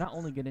 you're not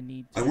only going to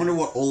need to... I wonder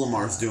what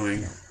Olimar's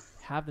doing.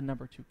 Have the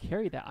number to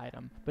carry that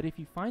item, but if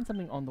you find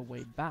something on the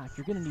way back,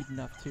 you're going to need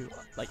enough to,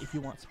 like if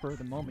you want spur of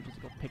the moment just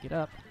to go pick it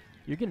up,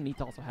 you're going to need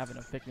to also have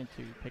enough Pikmin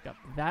to pick up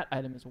that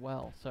item as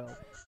well. So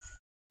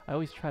I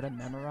always try to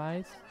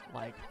memorize,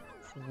 like,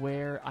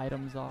 where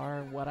items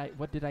are,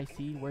 what did I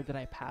see, where did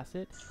I pass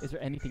it, is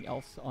there anything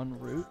else en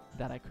route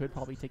that I could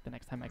probably take the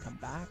next time I come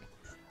back.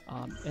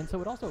 And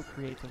so it also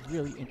creates a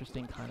really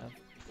interesting kind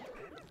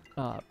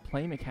of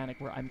play mechanic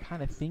where I'm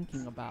kind of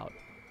thinking about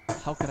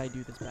how could I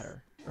do this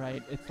better,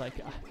 right? It's like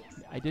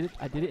I did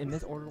it in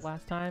this order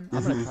last time.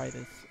 I'm gonna try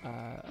this.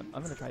 I'm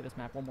gonna try this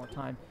map one more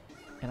time,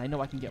 and I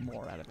know I can get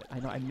more out of it. I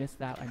know I missed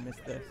that. I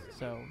missed this.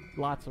 So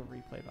lots of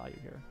replay value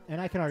here.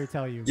 And I can already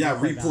tell you. Yeah,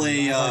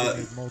 replay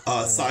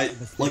side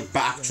like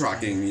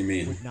backtracking. You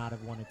mean? Would not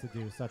have wanted to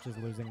do, such as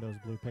losing those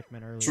blue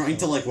Pikmin early. Trying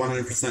to like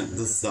 100%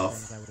 this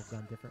stuff. I would have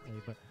done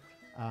differently, but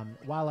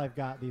while I've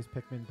got these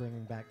Pikmin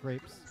bringing back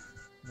grapes,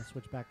 I'm gonna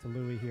switch back to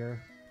Louie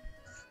here,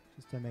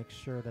 just to make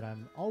sure that I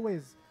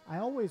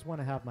always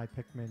want to have my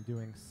Pikmin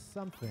doing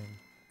something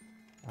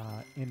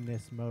in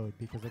this mode,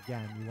 because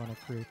again, you want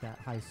to create that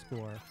high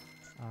score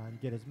and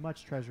get as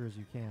much treasure as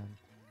you can.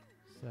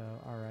 So,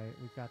 all right,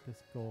 we've got this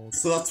gold.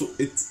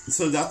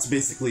 So that's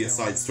basically a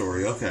side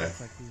story. Okay.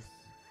 Looks like these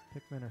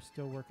Pikmin are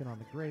still working on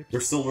the grapes. They're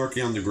still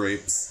working on the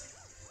grapes.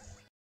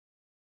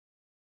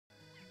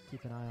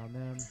 Keep an eye on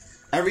them.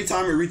 Every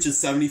time it reaches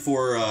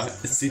 74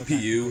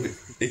 CPU,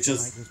 it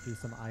just might just be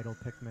some idle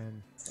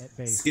Pikmin at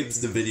base skips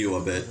the video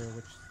a bit.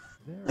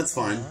 That's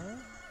fine.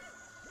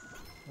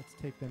 Let's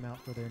take them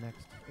out for their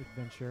next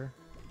adventure.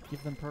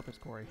 Give them purpose,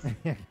 Corey.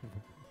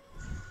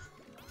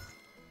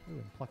 Ooh,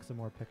 and pluck some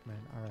more Pikmin.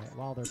 All right,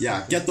 while they're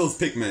get those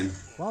Pikmin.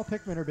 While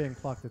Pikmin are being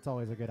plucked, it's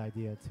always a good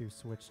idea to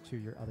switch to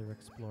your other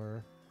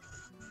explorer.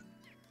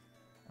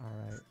 All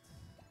right,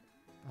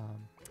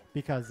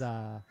 because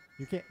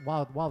you can't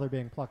while they're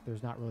being plucked,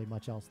 there's not really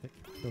much else that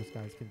those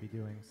guys can be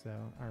doing. So,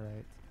 all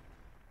right,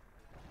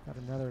 got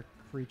another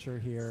creature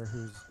here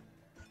whose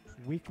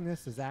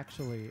weakness is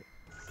actually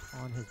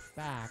on his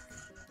back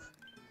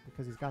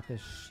because he's got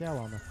this shell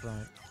on the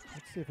front.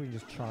 Let's see if we can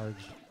just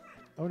charge.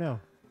 Oh no.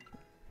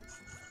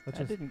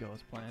 That didn't go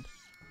as planned.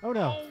 Oh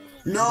no!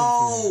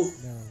 No!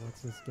 No,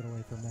 let's just get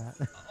away from that.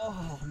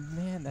 Oh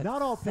man, that's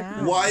not all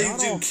Pikmin. Why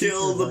did you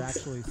kill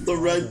the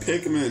red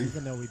Pikmin?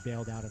 Even though we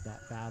bailed out of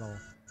that battle,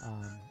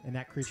 and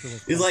that creature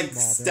was he's like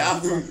small.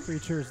 stab them.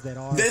 Creatures that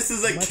are this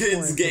is a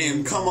kid's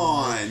game. Come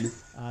on.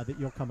 That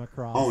you'll come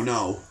across. Oh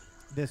no!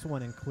 this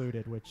one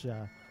included, which,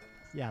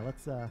 yeah,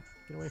 let's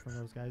get away from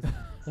those guys.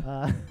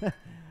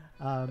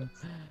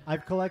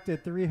 I've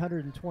collected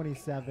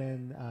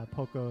 327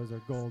 Pokos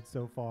or gold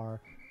so far.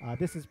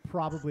 This is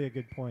probably a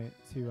good point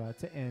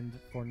to end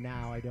for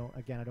now. I don't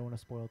want to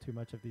spoil too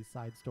much of these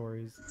side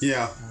stories.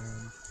 Yeah.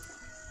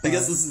 I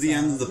guess this is the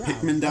end of the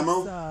Pikmin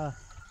demo.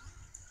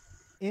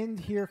 End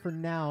here for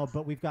now,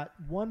 but we've got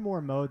one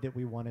more mode that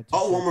we wanted to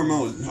one more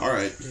mode. All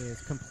right. It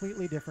is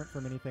completely different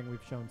from anything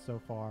we've shown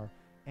so far,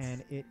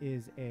 and it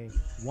is a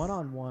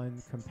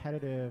one-on-one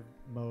competitive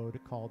mode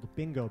called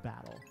Bingo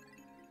Battle.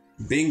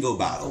 Bingo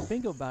Battle.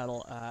 Bingo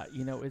Battle,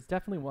 you know, is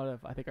definitely one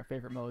of, I think, our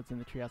favorite modes in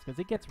the Treehouse because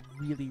it gets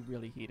really,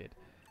 really heated.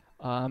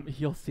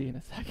 You'll see in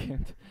a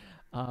second.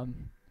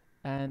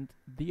 And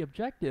the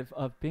objective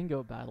of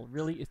Bingo Battle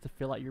really is to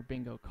fill out your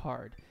bingo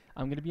card.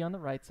 I'm going to be on the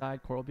right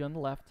side, Core will be on the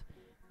left.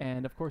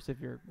 And of course,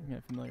 if you're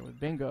familiar with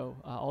bingo,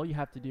 all you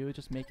have to do is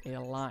just make a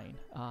line.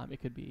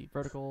 It could be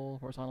vertical,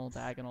 horizontal,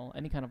 diagonal,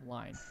 any kind of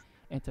line.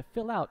 And to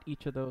fill out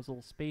each of those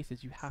little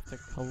spaces, you have to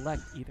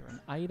collect either an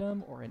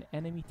item or an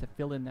enemy to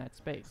fill in that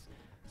space.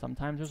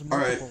 Sometimes there's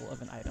multiple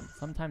of an item,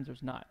 sometimes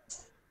there's not.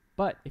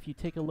 But if you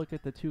take a look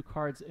at the two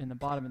cards in the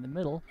bottom and the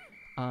middle,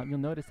 you'll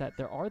notice that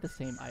there are the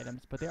same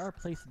items, but they are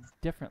placed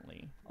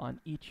differently on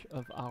each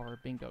of our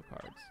bingo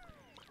cards.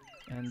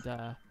 And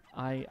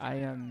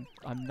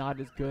I'm not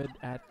as good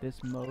at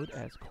this mode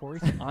as Corey,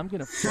 so I'm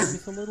gonna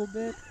focus a little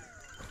bit,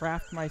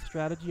 craft my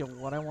strategy of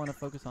what I want to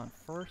focus on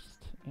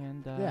first,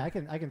 and yeah, I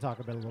can talk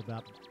a little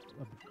bit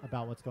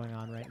about what's going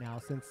on right now.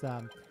 Since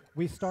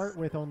we start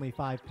with only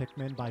 5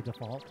 Pikmin by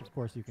default, of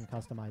course you can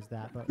customize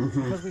that, but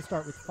because we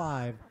start with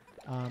 5,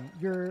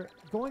 you're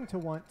going to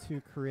want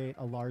to create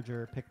a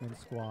larger Pikmin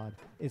squad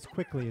as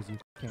quickly as you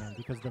can,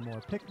 because the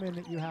more Pikmin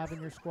that you have in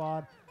your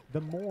squad,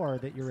 the more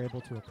that you're able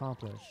to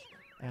accomplish.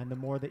 And the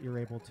more that you're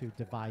able to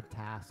divide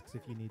tasks,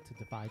 if you need to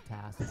divide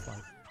tasks,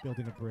 like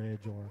building a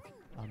bridge or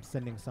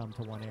sending some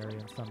to one area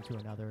and some to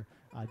another.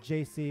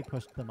 JC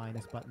pushed the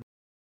minus button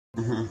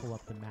to pull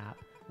up the map,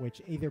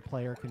 which either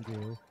player can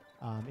do.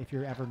 If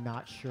you're ever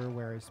not sure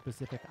where a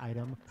specific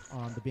item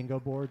on the bingo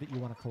board that you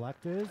want to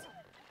collect is,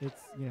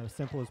 it's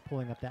simple as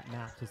pulling up that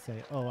map to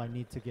say, oh, I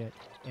need to get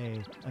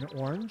an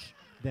orange.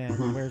 Then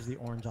where's the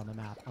orange on the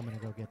map? I'm going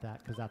to go get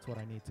that because that's what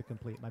I need to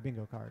complete my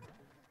bingo card.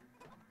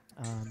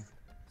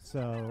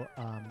 So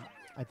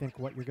I think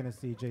what you're going to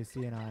see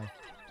JC and I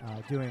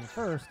doing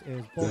first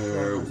is both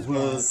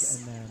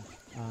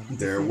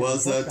there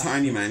was a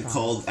tiny man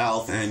called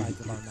Alf, and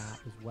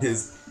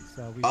his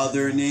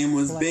other name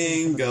was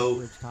Bingo.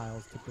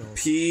 PIKMIN,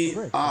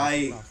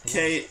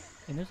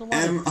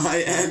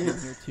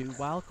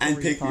 and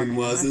Pikmin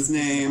was his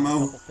name.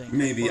 Oh,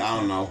 maybe, I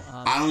don't know.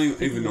 I don't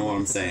even know what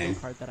I'm saying.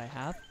 Card that I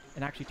have,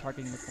 and actually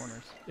targeting the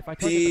corners. If I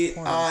target the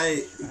corners,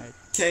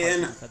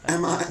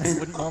 I'm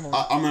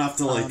gonna have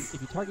to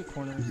if you target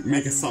corners,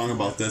 make a song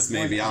about this.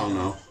 Maybe, I don't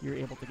know. You're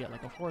able to get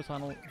like a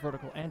horizontal,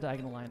 vertical, and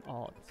diagonal line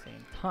all at the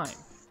same time.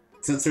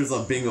 Since there's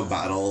a bingo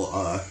battle,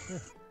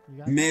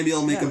 maybe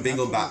I'll make a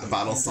bingo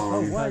battle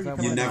song.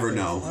 You never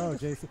know. Oh,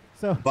 JC.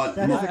 So, but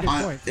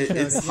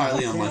it's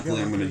highly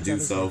unlikely I'm gonna do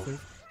so.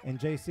 And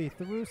JC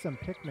threw some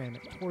Pikmin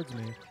towards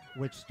me,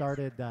 which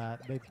started,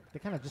 they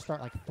kind of just start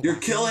like... You're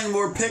killing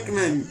more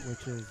Pikmin!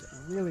 Which is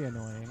really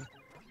annoying,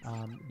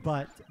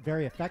 but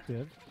very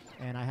effective,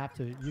 and I have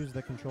to use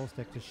the control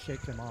stick to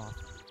shake them off.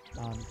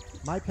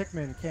 My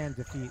Pikmin can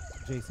defeat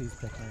JC's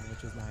Pikmin,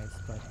 which is nice,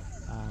 but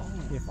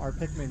if our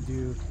Pikmin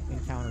do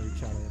encounter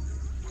each other...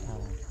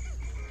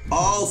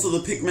 oh, so the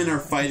Pikmin are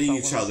fighting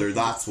each other,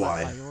 that's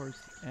why.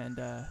 And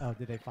oh,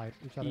 did they fight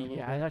each other?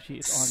 Yeah, actually,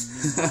 it's on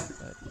me.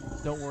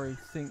 But don't worry,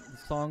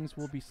 songs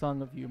will be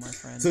sung of you, my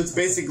friend. So it's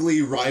basically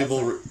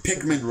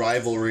Pikmin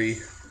rivalry,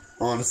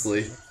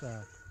 honestly.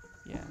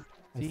 Yeah.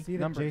 I see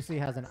that JC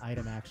has an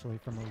item actually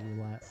from a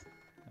roulette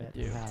that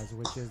he has,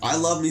 which is. I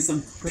love me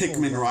some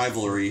Pikmin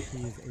rivalry.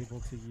 He's able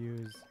to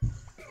use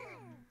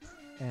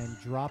and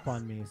drop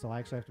on me, so I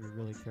actually have to be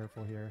really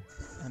careful here.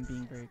 I'm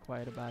being very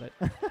quiet about it.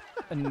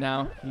 And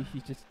now he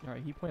just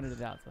alright. He pointed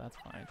it out, so that's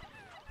fine.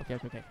 Okay.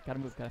 Gotta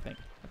move, gotta think.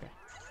 Okay.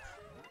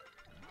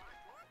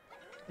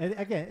 And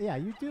again, yeah,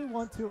 you do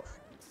want to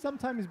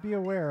sometimes be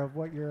aware of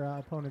what your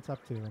opponent's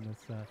up to in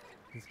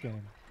this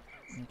game.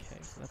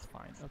 Okay, so that's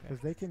fine. Okay.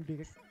 Because they can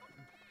be...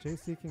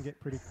 JC can get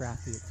pretty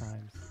crafty at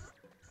times.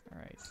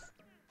 Alright.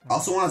 I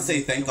also want to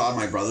say thank God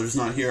my brother's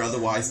not here,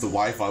 otherwise the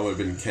Wi-Fi would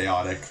have been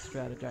chaotic.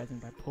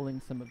 Strategizing by pulling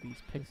some of these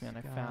Pikmin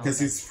I found. Because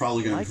he's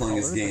probably going to be playing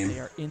his game. They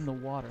are in the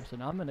water, so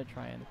now I'm going to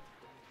try and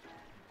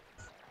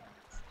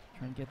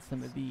get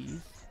some of these.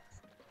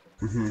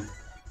 I'm going to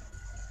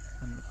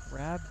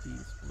grab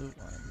these blue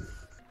ones.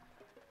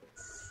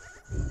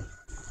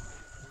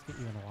 Let's get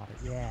you in the water.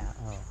 Yeah.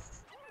 Oh.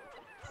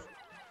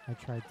 I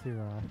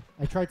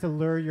tried to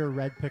lure your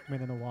red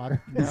Pikmin in the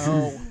water.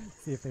 No.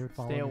 See if they would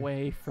follow Stay me.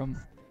 away from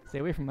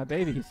my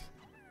babies.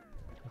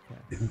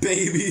 Okay.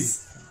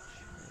 Babies.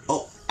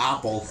 Oh,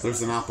 apple.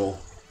 There's an apple.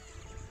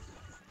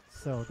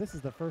 So this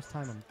is the first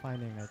time I'm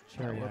finding a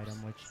cherry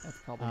item, which that's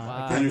probably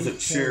and there's a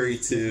cherry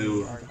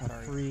too. A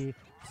free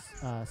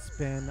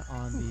spin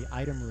on the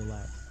item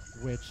roulette,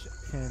 which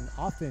can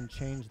often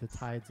change the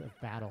tides of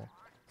battle.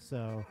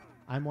 So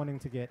I'm wanting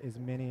to get as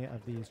many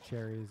of these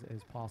cherries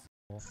as possible.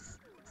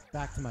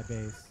 Back to my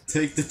base.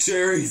 Take the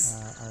cherries.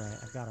 All right,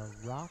 I've got a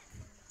rock.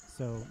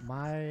 So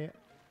my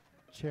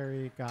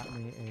cherry got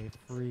me a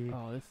free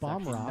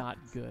bomb rock, not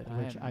good.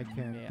 which I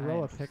can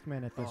throw a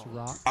Pikmin at this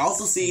rock. I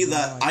also see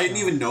that I didn't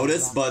even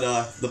notice, but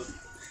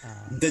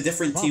the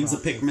different teams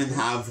of Pikmin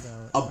have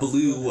a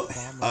blue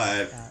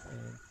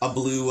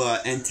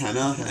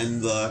antenna,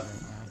 and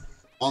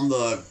on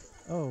the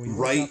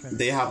right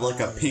they have like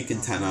a pink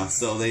antenna,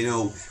 so they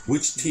know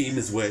which team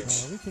is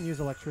which. We can use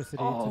electricity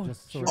to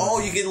just sort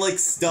of you can like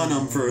stun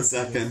them for a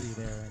second.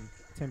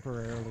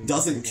 Temporarily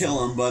doesn't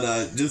kill them,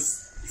 but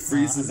just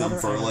freezes them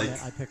for like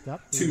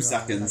 2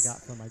 seconds.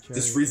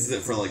 Just freezes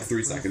it for like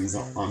 3 seconds,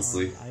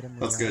 honestly.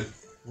 That's good.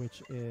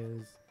 Which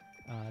is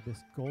this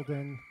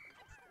golden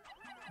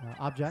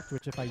object,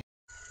 which if I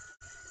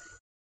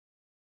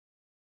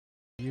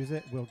use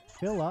it, will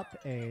fill up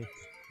a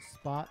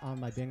spot on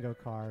my bingo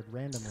card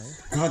randomly.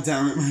 God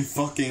damn it, my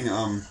fucking,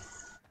 yeah,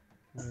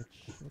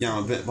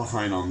 I'm a bit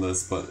behind on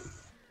this, but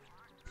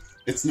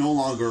it's no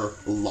longer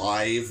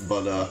live,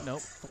 but,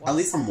 at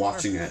least I'm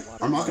watching it.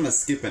 I'm not gonna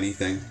skip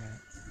anything.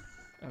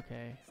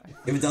 Okay.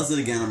 If it does it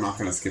again, I'm not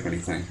gonna skip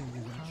anything.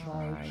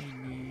 I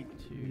need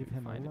to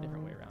find a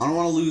different way around. I don't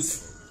want to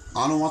lose.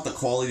 I don't want the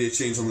quality to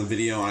change on the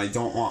video, and I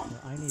don't want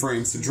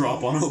frames to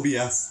drop on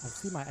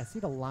OBS. I see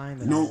the line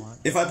that I No, want.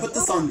 if I put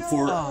this on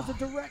for... Oh,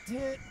 it's a direct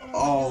hit.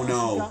 Oh,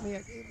 no. You got me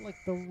at, like,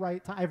 the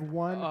right time. I have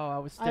one... Oh, I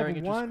was staring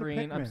at your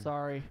screen. Pikmin. I'm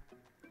sorry.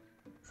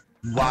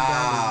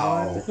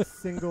 Wow. One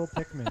single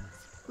Pikmin.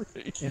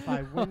 If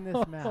I win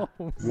this map...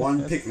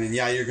 One Pikmin,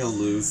 yeah, you're gonna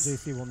lose.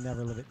 JC will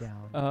never live it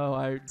down.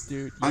 Oh,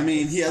 dude. I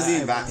mean, he has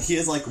he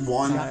has like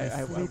one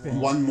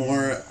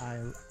more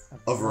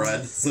of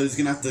red, so he's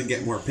gonna have to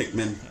get more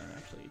Pikmin.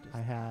 I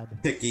had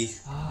picky.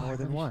 More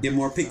than one. Get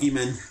more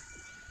Pikmin.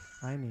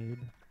 I need.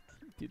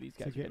 Dude, these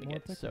guys are gonna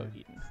get so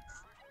eaten.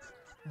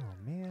 Oh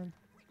man.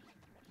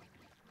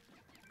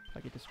 If I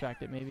get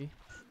distracted, maybe.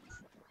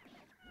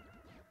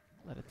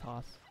 Let it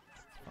toss.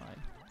 It's fine.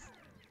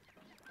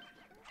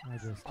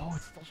 Oh,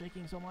 it's still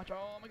shaking so much.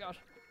 Oh my gosh.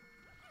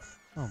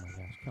 Oh my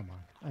gosh, come on.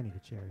 I need a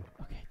cherry.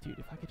 Okay, dude,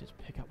 if I could just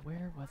pick up...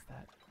 Where was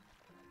that?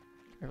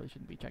 I really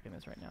shouldn't be checking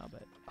this right now,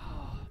 but...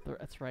 Oh,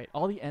 that's right.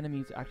 All the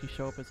enemies actually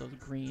show up as those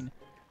green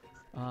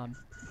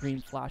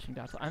flashing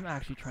dots. So I'm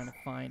actually trying to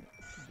find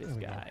this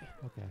guy.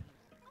 Go. Okay.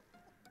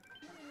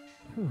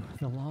 Whew,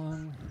 the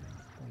long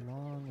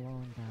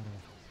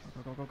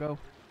battle. Go.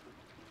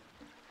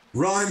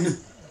 Run!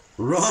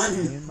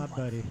 Run! Me and my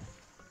buddy.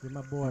 You're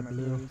my boy,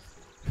 Blue.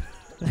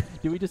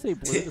 Did we just say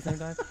blue at the same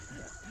time?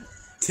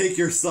 Take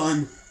your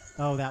son.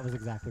 Oh, that was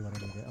exactly what I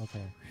needed.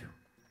 Okay.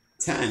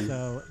 10.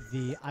 So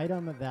the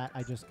item that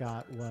I just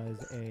got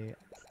was a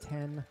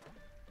 10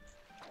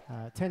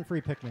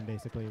 free Pikmin,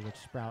 basically, which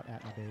sprout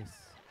at my base.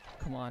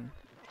 Come on.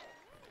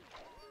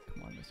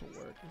 Come on, this will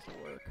work.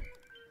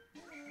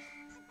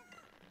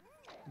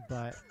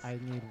 But I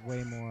need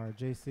way more.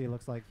 JC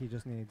looks like he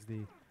just needs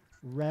the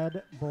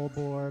red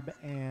Bulborb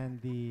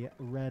and the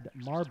red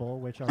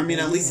marble, which are... I mean,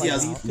 at least he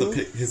has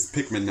his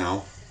Pikmin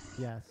now.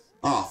 Yes.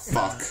 Oh,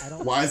 fuck.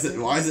 Why is it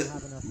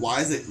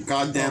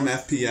goddamn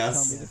FPS?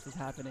 Tell me this is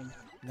happening.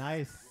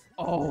 Nice.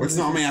 Oh, it's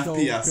not my so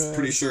FPS. good.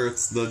 Pretty sure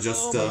it's the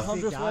just... Oh, my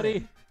thumb's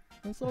sweaty.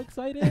 I'm so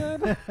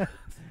excited.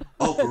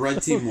 Oh, the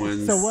red team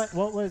wins. So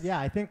what was... Yeah,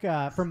 I think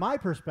from my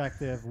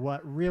perspective,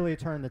 what really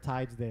turned the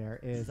tides there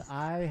is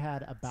I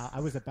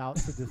was about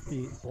to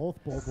defeat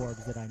both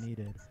Bulborbs that I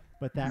needed,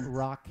 but that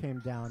rock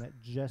came down at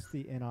just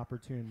the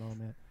inopportune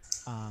moment.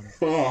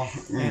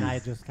 And I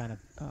had just kind of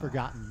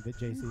forgotten that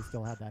JC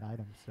still had that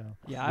item. So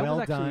yeah,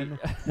 well done.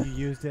 You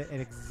used it at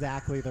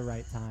exactly the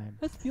right time.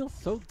 This feels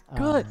so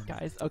good,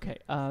 guys. Okay.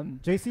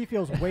 JC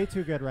feels way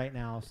too good right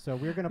now, so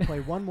we're going to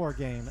play one more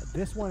game.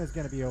 This one is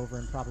going to be over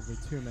in probably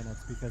 2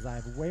 minutes because I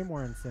have way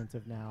more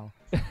incentive now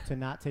to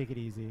not take it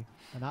easy.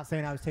 I'm not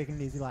saying I was taking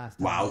it easy last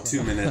time. Wow,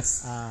 2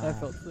 minutes. That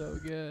felt so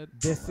good.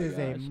 This is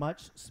a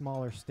much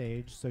smaller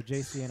stage, so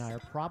JC and I are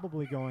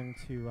probably going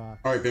to... All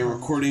right, been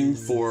recording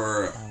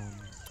for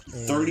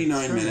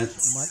 39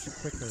 minutes. Much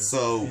quicker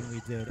so than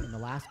we did in the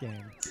last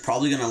game.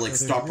 Probably gonna like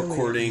stop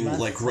recording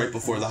like right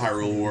before the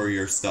Hyrule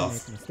Warrior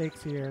stuff. Make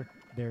mistakes here.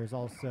 There's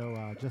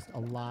also just a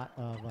lot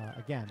of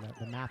again,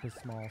 the map is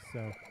small,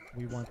 so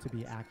we want to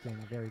be acting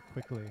very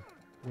quickly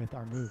with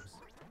our moves.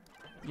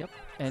 Yep.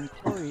 And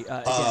Corey,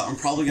 I'm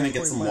probably gonna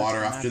get some water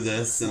after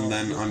this, and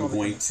then I'm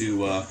going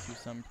to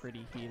some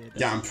pretty heated.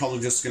 Yeah, I'm probably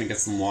just gonna get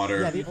some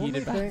water, yeah, the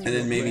only thing, and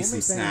then maybe some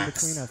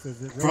snacks. Between us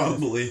is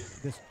probably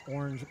this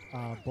orange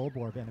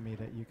Bulborb enemy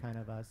that you kind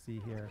of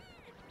see here.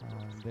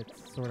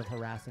 That's sort of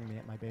harassing me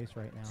at my base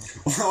right now.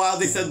 Wow,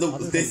 they said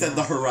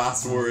the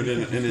harass word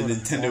in a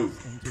Nintendo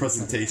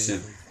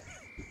presentation,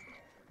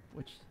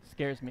 which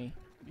scares me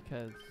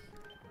because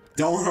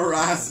don't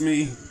harass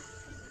me.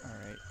 All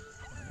right.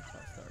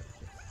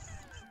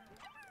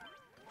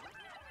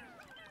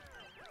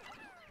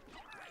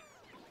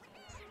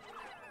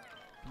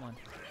 Come on.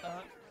 Come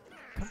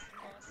on.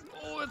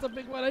 Oh, it's a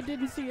big one. I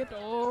didn't see it.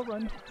 Oh,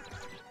 run.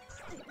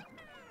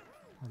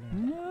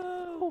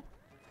 No.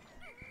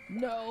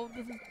 No,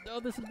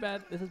 this is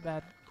bad. This is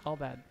bad. All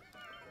bad.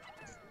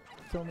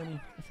 So many.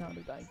 The sound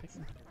of dying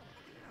Pikmin.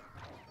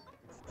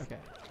 Okay.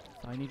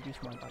 So I need to be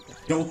smart about this.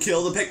 Don't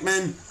kill the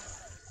Pikmin!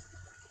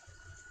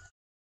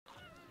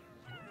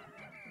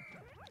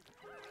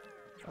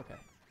 Okay.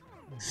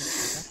 Get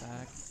that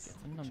back. Get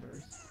some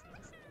numbers.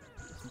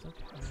 This is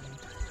okay.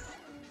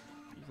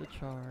 Use a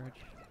charge.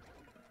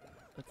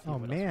 Let's see Oh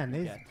what man, else we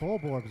these get.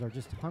 Bulborbs are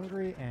just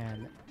hungry,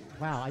 and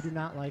wow, I do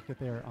not like that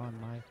they're on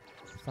my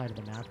side of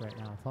the map right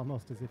now. It's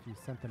almost as if you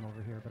sent them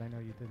over here, but I know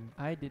you didn't.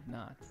 I did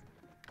not.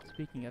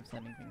 Speaking of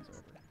sending things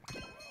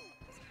over.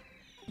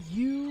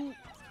 You...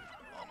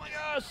 Oh my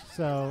gosh!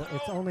 So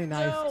it's only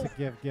nice to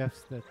give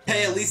gifts that.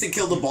 Hey, at least it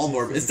killed the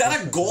Bulborb. Is that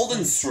a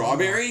golden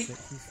strawberry? That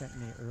he sent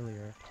me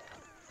earlier.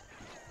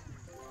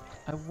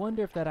 I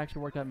wonder if that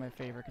actually worked out in my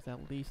favor, because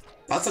at least...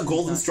 That's a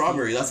golden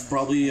strawberry. That's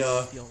probably,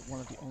 one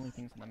of the only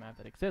things on the map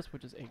that exists,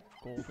 which is a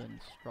golden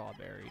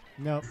strawberry.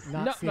 Nope,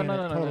 not seeing it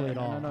totally at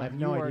all. I have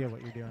no idea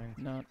what you're doing.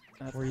 No,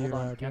 that's... Were you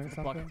doing cancel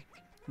the block. something?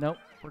 Nope,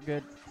 we're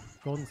good.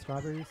 Golden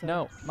strawberry, you said?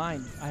 No,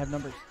 mine. I have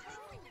numbers.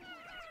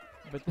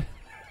 But...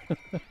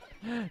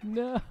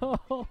 No!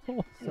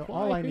 So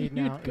all I need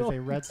now is a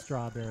red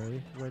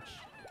strawberry, which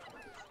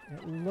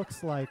it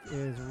looks like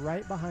is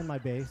right behind my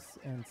base,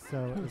 and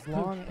so as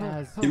long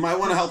as you might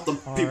want to help the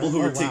people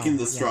who are taking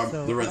the so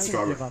the red I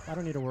strawberry. give up. I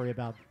don't need to worry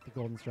about the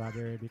golden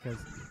strawberry because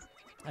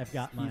I've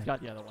got my He's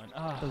got the other one.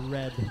 the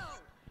red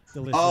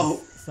delicious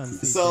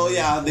Sunseed so berry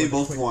yeah, for they the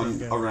both quick won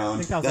bingo. a round. I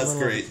think that was That's a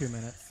little great. over 2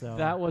 minutes. So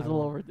that was I a little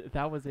will- over.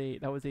 That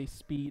was a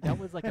speed. That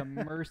was like a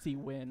mercy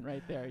win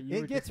right there. You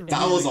were It gets just That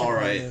really was all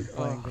right. competitive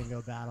playing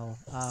Bingo Battle.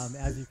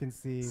 As you can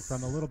see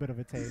from a little bit of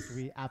a taste,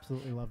 we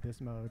absolutely love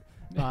this mode.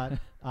 But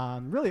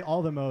really,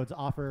 all the modes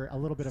offer a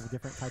little bit of a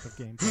different type of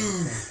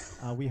gameplay.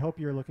 So, we hope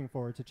you're looking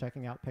forward to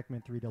checking out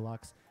Pikmin 3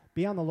 Deluxe.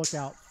 Be on the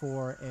lookout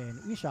for an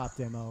eShop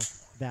demo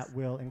that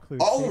will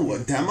include Oh, a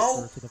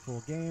demo? to the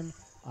full game.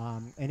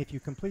 And if you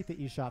complete the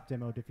eShop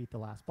demo, defeat the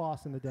last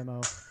boss in the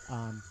demo,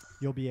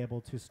 you'll be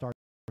able to start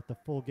the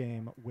full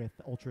game with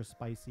Ultra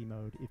Spicy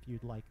mode if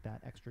you'd like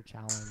that extra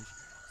challenge.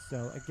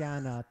 So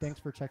again, thanks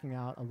for checking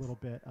out a little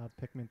bit of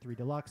Pikmin 3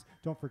 Deluxe.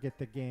 Don't forget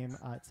the game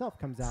itself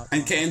comes out.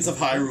 And cans of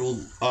Hyrule.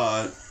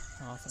 awesome.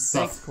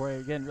 Stuff. Thanks, Corey.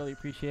 Again, really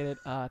appreciate it.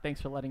 Thanks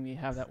for letting me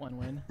have that one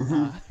win.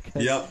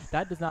 'Cause Yep.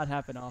 That does not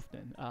happen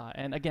often.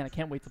 And again, I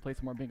can't wait to play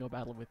some more Bingo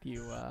Battle with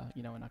you.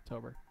 In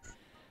October.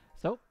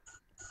 So,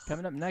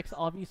 coming up next,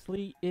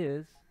 obviously,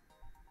 is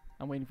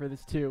I'm waiting for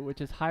this too, which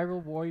is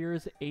Hyrule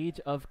Warriors: Age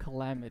of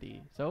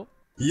Calamity. So.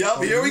 Yep.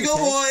 Here we go,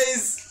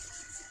 boys.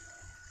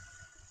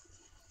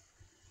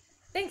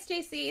 Thanks,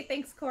 JC.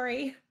 Thanks,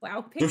 Corey.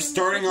 Wow. They're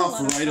starting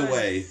off right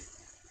away.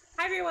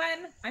 Hi,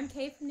 everyone. I'm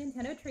Kay from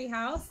Nintendo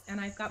Treehouse, and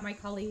I've got my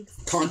colleagues.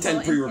 Content Nico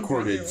and Kendra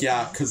pre-recorded. here with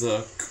Yeah, me. because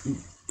of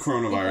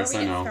coronavirus. Before I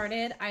we get know.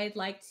 started, I'd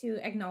like to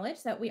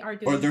acknowledge that we are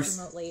doing this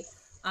remotely.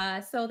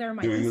 So there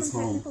might Doing be this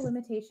some home. technical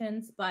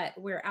limitations, but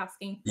we're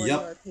asking for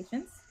Yep. your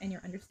patience and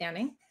your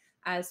understanding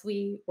as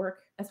we work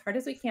as hard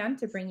as we can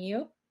to bring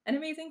you an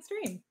amazing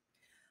stream.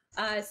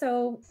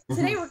 So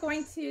today we're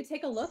going to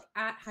take a look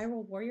at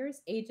Hyrule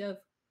Warriors: Age of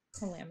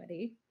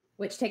Calamity,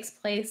 which takes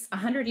place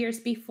 100 years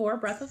before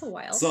Breath of the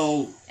Wild.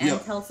 So and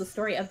yep. tells the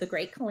story of the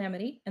Great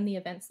Calamity and the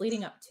events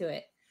leading up to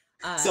it.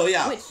 So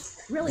yeah, which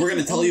really we're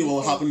gonna can tell only you be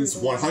what told happens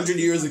through the 100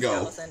 years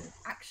ago. 1000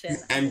 action.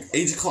 And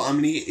Age of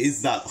Calamity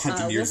is that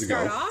 100 years we'll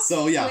start ago. off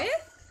So yeah. with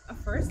a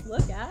first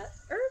look at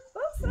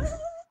Urbosa.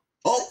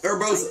 Oh,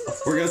 Urbosa.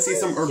 We're gonna see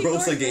some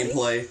Urbosa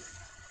gameplay.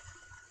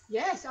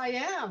 Yes, I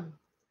am.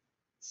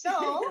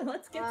 So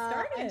Let's get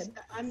started.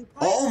 I'm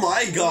Oh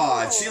my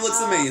God, she looks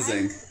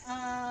amazing.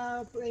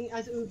 I'm playing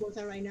as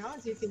Urbosa right now,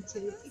 as you can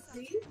see,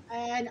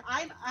 and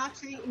I'm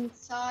actually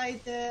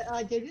inside the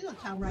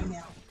Hyrule town right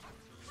now.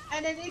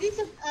 And then it is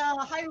a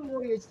Hyrule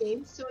Warriors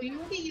game, so you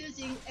will be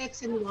using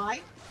X and Y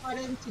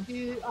button to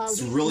do.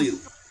 It's really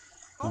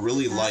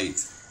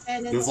light.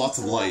 And then There's lots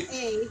of light.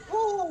 A.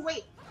 Oh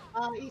wait.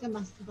 Iga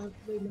must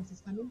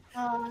is coming.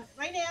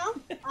 Right now,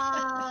 the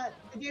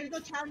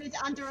Hyrule town is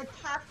under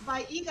attack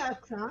by Iga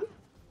clan.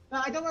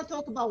 But I don't want to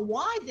talk about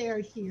why they're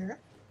here.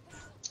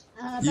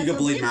 Yiga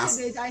Blade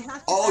Master. I have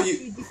to Oh,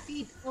 actually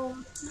defeat all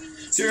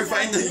three. So you're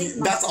fighting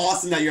the. That's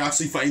awesome that you're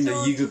actually fighting the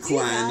So Yiga to do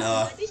clan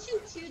that, in addition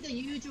to the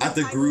usual at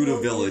the Hyrule Gerudo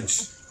Warriors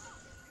village.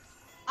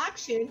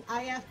 action,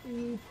 I have to.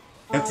 You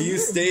have to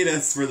use move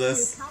status for to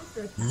this.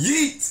 counterattack.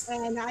 Yeet!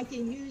 And I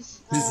can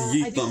use Just I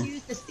yeet just them.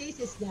 use the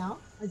stasis now,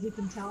 as you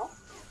can tell.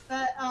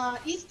 But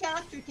each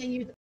character can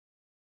use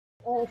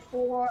all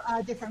four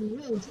different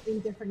runes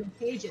in different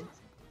occasions.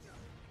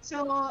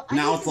 So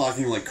Now it's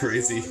lagging like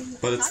crazy,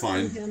 but it's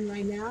fine. Him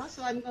right now,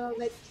 so I'm gonna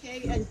let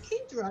Kay and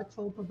Kendra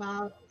talk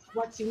about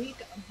what's unique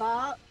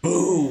about.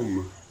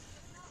 Boom!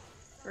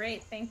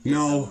 Great, thank you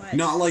No, so much.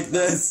 not like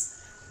this.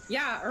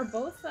 Yeah,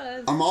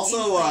 Urbosa's I'm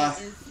also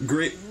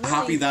gameplay is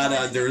happy that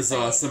fun there's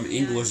and some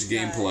English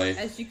gameplay.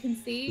 As you can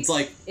see, It's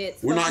like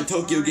it's we're not in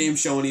focused Tokyo on Game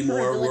Show her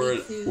anymore.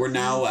 ability to We're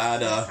now use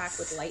at and attack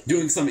with lightning.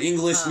 doing some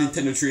English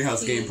Nintendo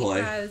Treehouse She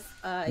gameplay. has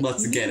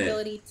Let's get it.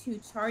 ability to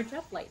charge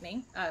up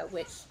lightning,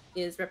 which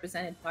is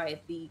represented by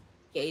the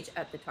gauge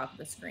at the top of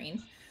the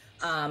screen.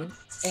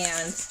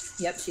 And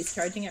yep, she's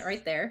charging it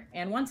right there.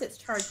 And once it's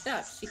charged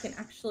up, she can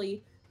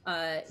actually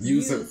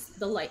use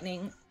the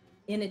lightning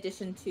in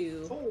addition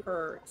to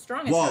her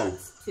strong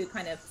attacks to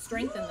kind of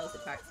strengthen those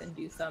attacks and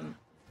do some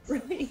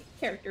really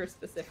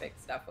character-specific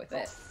stuff with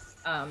it.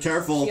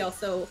 Careful. She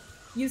also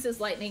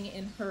uses lightning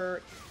in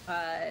her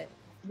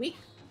weak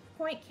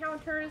point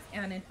counters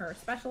and in her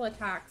special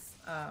attacks.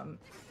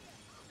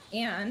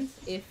 And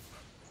if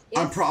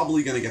I'm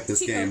probably gonna get this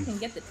Chico game. can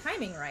get the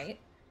timing right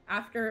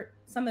after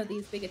some of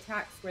these big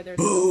attacks where there's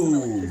some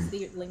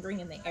electricity lingering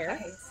in the air,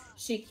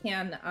 she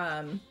can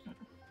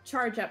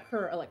charge up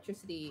her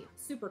electricity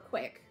super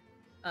quick,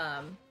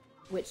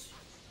 which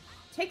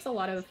takes a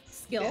lot of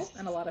skill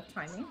and a lot of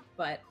timing,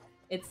 but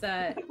it's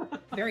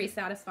very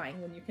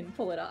satisfying when you can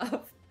pull it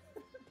off.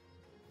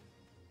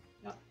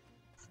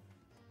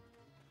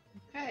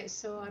 Okay,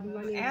 so I'm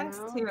running And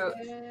around to-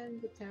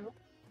 in the town.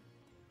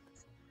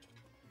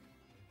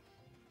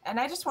 And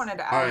I just wanted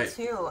to add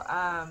too,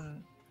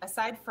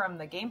 aside from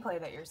the gameplay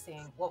that you're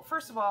seeing, well,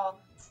 first of all,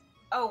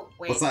 oh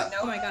wait, What's that? no,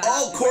 Oh my god!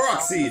 Oh,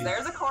 Korok seed.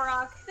 There's a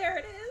Korok. There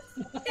it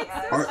is. It's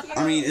Yeah. so Or, cute.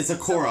 I mean, it's a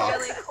Korok.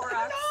 Really,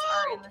 Koroks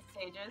are in the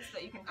stages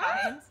that you can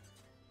find.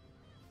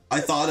 I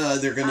thought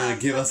they're gonna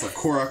give us a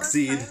Korok First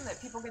seed. time that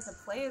people get to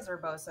play as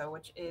Urbosa,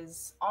 which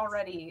is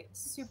already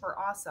super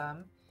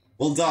awesome.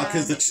 Well, duh,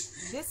 because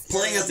This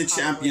playing as the area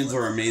champions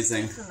probably are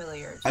amazing. looks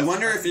familiar to I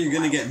wonder some if you're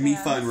gonna get fans.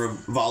 Mifa and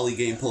Rivali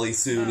gameplay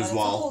soon as It's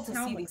well. cool to see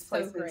Town these looks so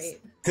places.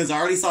 great. Because I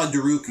already saw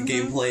Daruk Mm-hmm.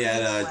 gameplay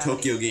at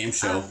Tokyo Game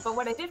Show. But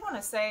what I did want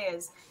to say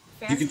is,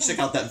 fans You can check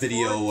out that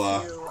video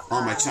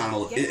on my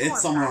channel. get It's more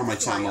somewhere on my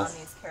backstory channel. On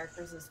these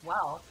characters as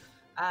well.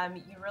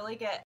 You really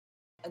get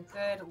a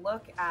good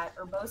look at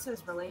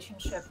Urbosa's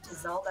relationship to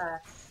Zelda,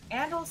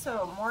 and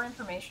also more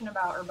information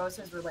about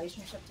Urbosa's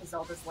relationship to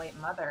Zelda's late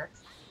mother.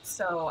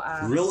 So,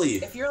 Really?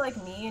 if you're like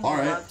me and you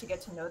Alright. love to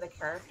get to know the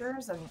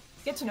characters and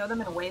get to know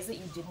them in ways that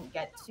you didn't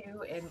get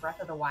to in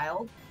Breath of the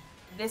Wild,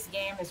 this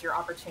game is your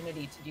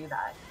opportunity to do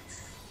that.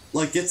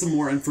 Like, get some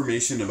more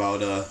information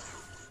about,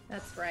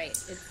 That's right.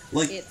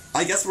 like,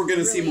 I guess we're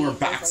gonna see really, more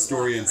there's a lot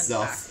backstory to and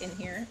stuff. unpack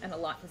in here, and a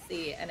lot to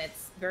see, and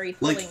it's very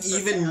Like, thrilling for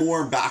even fans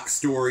more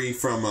backstory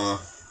from,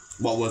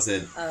 what was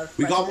it? of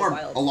We Breath got of the more,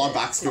 Wild a lot of to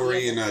be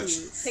backstory in able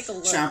to take a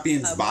look,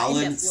 Champions a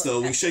Ballad, in-depth so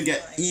look we at should this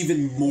get time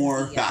even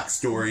more the,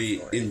 backstory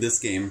story. in this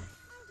game.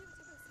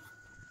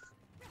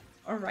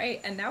 All right,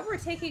 and now we're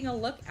taking a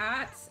look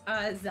at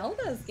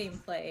Zelda's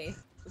gameplay,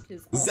 which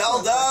is also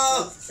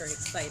Zelda! very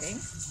exciting.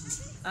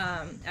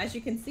 As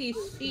you can see,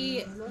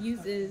 she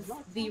uses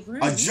the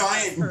runes A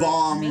giant as her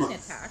bomb. main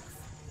attacks,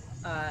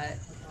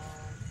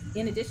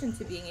 in addition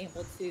to being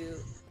able to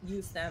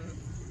use them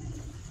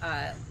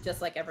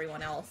just like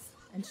everyone else,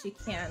 and she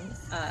can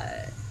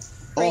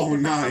create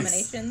different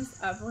combinations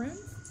of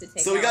runes to take.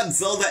 So we got out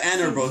Zelda and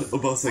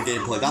Urbosa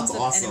gameplay. That's tons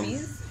of awesome.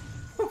 enemies.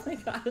 Oh my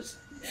gosh.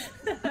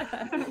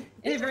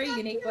 In a very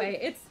unique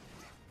way.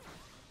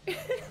 It's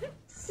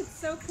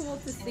so cool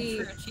to see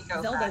true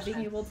Chico Zelda fashion.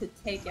 being able to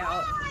take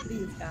out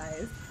these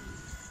guys.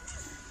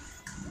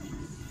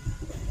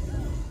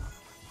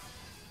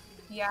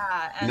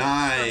 Yeah, and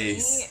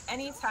Nice. for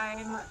me,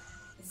 anytime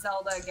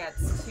Zelda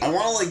gets to I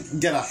want to like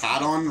get a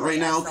hat on right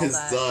now because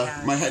Zelda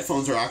and my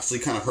headphones are actually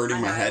kind of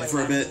hurting my head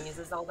for a bit. Use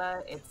a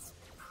Zelda, it's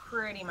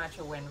pretty much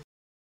a win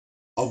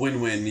A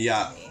win-win,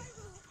 yeah. for me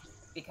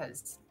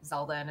because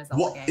Zelda and a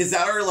Zelda What game. is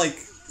that? Her like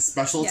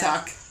special Yeah.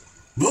 attack?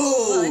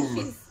 Well, and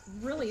Boom! she's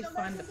really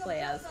fun to play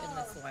as in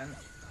this one.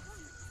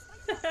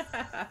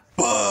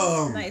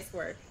 Boom! Nice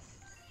work.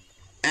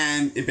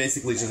 And it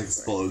basically just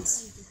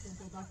explodes.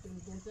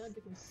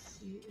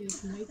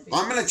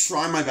 I'm gonna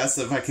try my best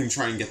if I can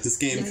try and get this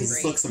game because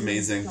this looks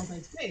amazing.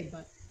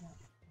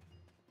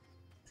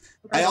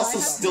 I also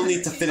still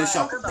need to finish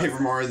up Paper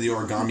Mario the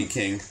Origami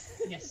King,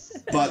 Yes.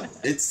 but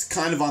it's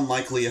kind of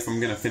unlikely if I'm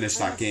gonna finish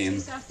that game.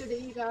 Chase after the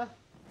Iga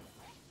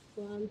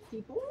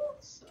people,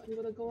 so I'm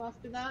gonna go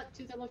after that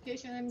to the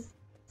location and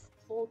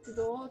hold the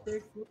door.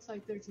 There looks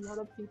like there's a lot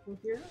of people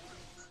here.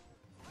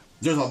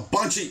 There's a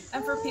bunch of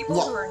And for people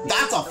who are new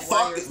that's to a the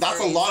fuck. Warriors That's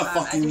a series, lot of as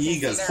fucking you can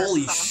see, Yigas. there are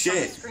Holy prompts on the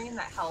shit! screen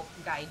that help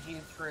guide you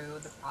through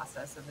the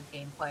process of the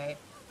gameplay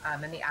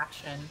and the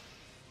action.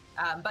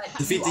 But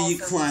Defeat you the also Yi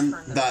clan can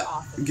turn those that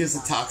off if you gives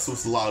want. attacks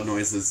with loud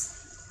noises.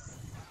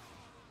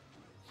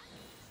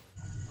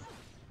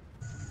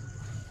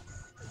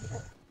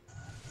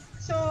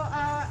 So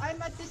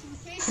I'm at this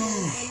location,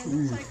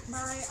 and it looks like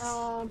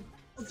my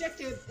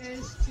objective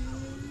is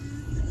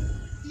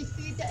to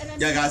defeat the enemy.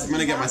 Yeah, guys, I'm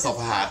gonna get myself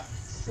a hat.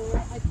 So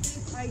I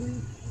think I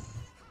need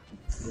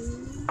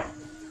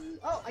to...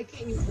 Oh, I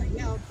can't use it right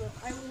now, but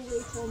I will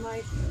wait till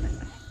my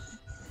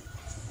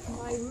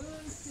rune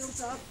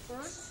fills up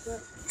first.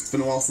 But It's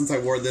been a while since I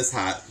wore this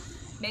hat.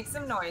 Make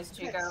some noise,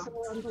 Okay, Chico.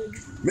 so I'm going to...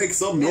 Make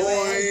some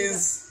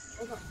noise!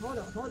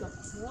 Hold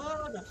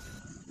on.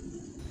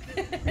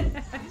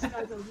 These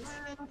guys are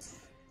little...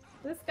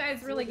 This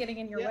guy's really getting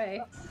in your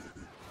way.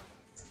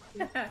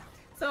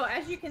 So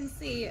as you can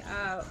see,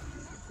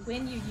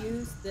 when you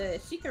use the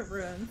Sheikah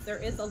runes, there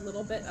is a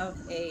little bit of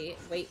a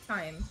wait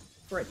time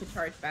for it to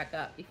charge back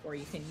up before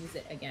you can use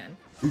it again,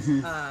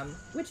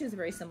 which is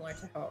very similar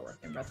to how it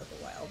worked in Breath of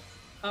the Wild.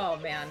 Oh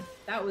man,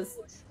 that was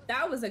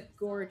a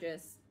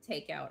gorgeous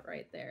takeout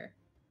right there.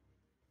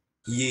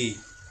 Yee.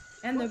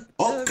 And the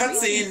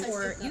cutscene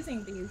for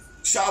using these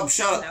shut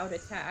up. loud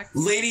attacks.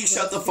 Lady,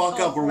 shut the fuck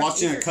up. We're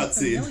watching a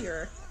cutscene.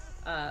 Familiar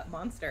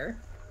monster,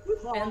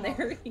 and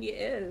there he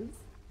is.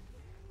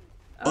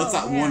 What's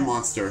that one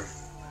monster?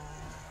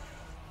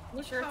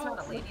 You sure it's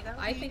not a lady though?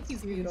 I think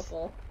he's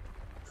beautiful.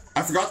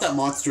 I forgot that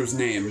monster's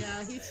name.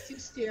 Yeah, he's too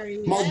scary.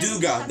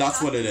 Molduga,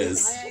 that's what it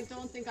is. I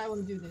don't think I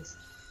want to do this.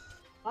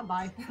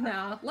 Bye-bye.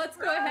 No, let's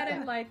go ahead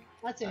and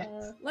That's it.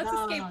 let's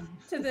escape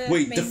to the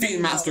Wait, main defeat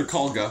menu. Master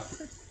Koga.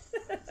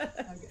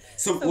 So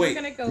So wait,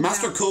 we're gonna go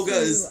Master back Koga to,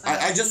 is...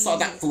 I just saw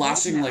that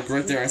flashing roadmap. like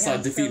right there. I saw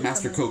And defeat so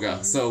Master some Koga.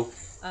 of So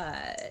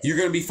the, you're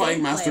gonna be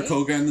fighting Master gameplay,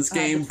 Koga in this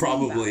game? the training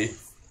Probably.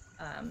 battles,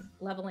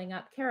 leveling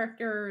up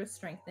characters,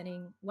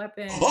 strengthening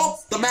weapons. Oh,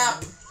 the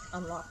map!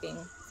 Unlocking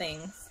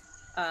things.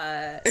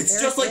 It's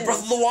there just it like is.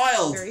 Breath of the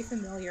Wild! Very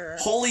familiar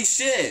Holy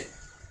shit!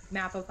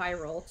 map of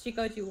Hyrule.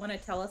 Chico, do you want to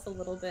tell us a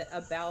little bit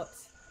about...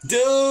 Dude,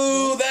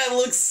 that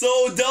looks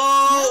so dope!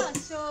 Yeah,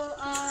 so,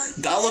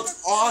 That looks if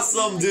you ever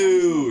awesome, played,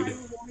 dude.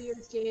 Hyrule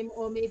Warriors game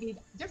or maybe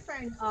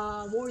different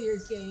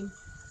Warriors game,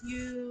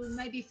 you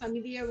might be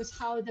familiar with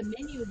how the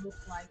menu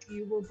looks like.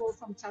 You will go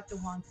from chapter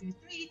 1 through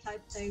 3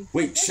 type thing.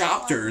 Wait, This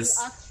chapters?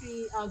 one,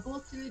 you actually go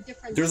through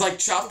different. There's like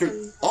chapter...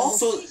 different,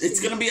 Also, locations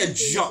it's gonna be a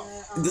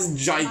this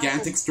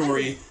gigantic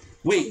story.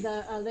 Wait,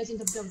 The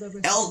Legend of Zelda Breath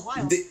of the L...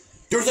 Wild.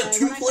 There's a And when I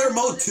two-player first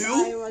mode saw this,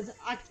 too?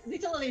 I was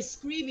literally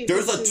screaming.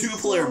 There's a because it's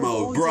two-player so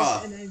mode, gorgeous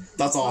bruh. and I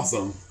That's loved it.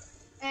 awesome.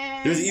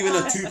 And, There's even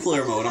a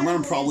two-player mode. I'm gonna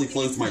Hyrule probably play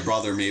Warriors with my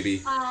brother, maybe.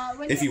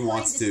 when if he you're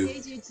wants playing to. the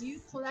stages,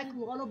 you collect a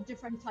lot of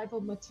different type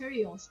of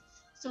materials.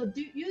 So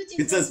using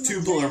It says those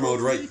two-player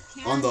mode materials, right you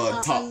can, on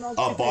the top, unlock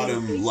different bottom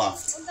locations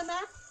left. on the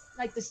map,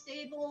 like the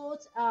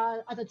stables,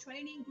 other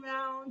training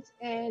grounds,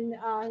 and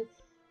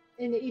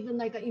even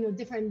like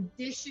different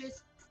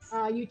dishes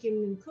you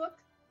can cook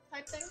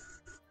type thing.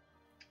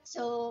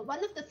 So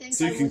one of the things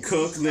So you can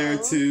cook there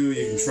too,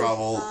 you can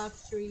travel.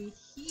 Actually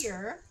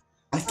here.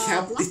 I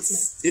can't...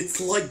 It's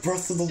like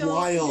Breath of the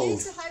Wild.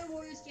 It's a Hyrule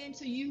Warriors game,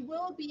 so you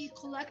will be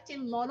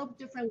collecting a lot of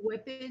different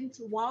weapons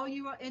while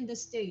you are in the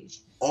stage.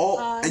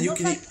 Oh, and you not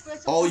can... like Breath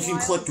of Oh, the you can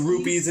Wild, collect you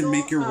rupees and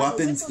make your still,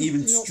 weapons weapons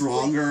even do not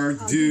stronger.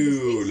 break, in the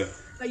Dude, stage,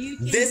 but you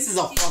can this is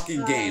a use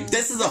fucking game.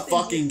 This is a weapons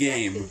fucking you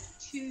game.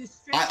 collected to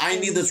I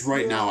need this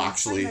right strengthen now, your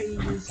actually.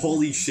 primary use Holy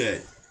weapons.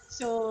 shit.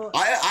 So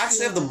I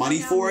actually have the money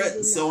right now for I'm it,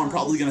 using, so I'm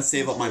probably gonna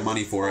save up my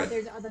money for it.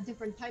 There's other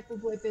different type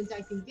of weapons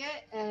I can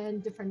get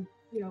and different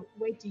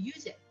way to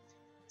use it.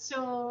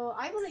 So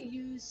I want to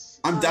use.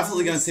 I'm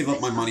definitely gonna save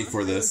up my money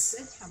for this.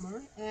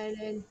 Sledgehammer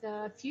and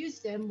fuse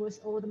them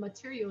with all the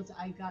materials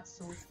I got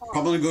so far.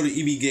 Probably gonna go to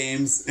EB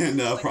Games and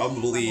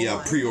probably Level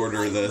 1, pre-order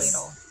light this.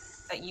 ladle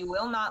that you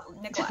will not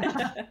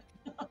neglect.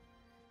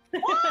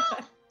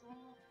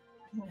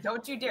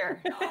 Don't you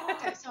dare.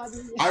 Okay, so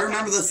I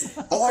remember this.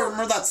 Oh, I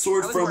remember that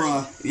sword I was from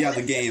worried.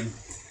 the game.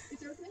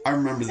 I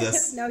remember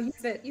this. No,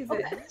 use it. Use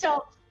Okay, it.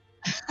 so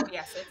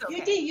Yes, it's okay.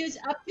 you can use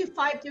up to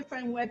 5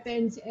 different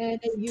weapons, and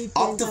then you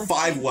can Up to 5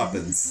 save them.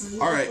 weapons.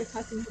 You All also right.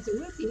 customize the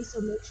rupees,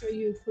 so make sure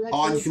you collect.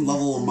 Oh, and you those can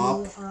level them when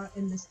up. you are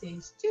in the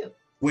stage too.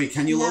 Wait,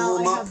 can you Now level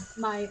them I up? have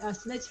my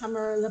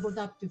sledgehammer leveled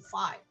up to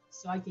 5,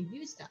 so I can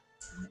use that.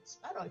 And it's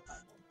better if I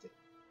want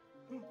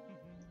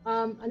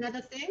to.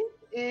 Another thing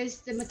is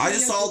the materials. I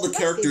just saw all the you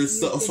collected,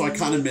 characters, you so I can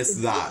kind of make missed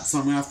the that. dish. So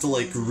I'm gonna have to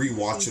like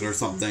rewatch it or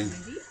something.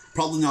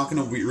 Probably not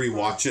gonna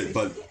rewatch it,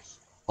 but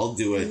I'll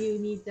do And it. you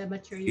need the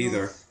materials.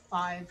 Either.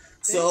 5.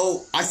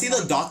 So I see the ...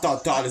 Is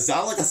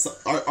that like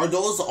are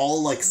those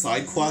all like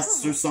side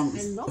quests or some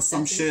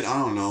shit? I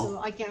don't know.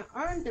 So I can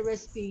earn the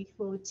recipe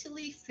for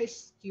chili fish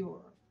stew.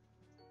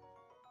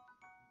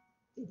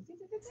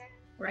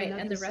 Right,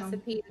 Another and the song.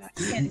 recipes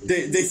can be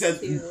They used said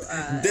to,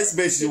 this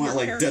basically give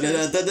went your like da da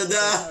da da da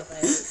da.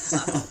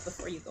 buff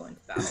before you go into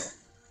battle.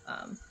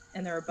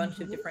 And there are a bunch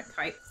of different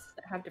types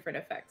that have different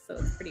effects, so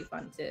it's pretty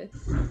fun to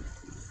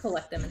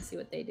collect them and see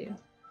what they do.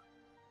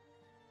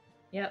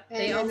 Yep,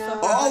 they And, also.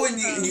 Oh, and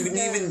you can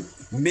even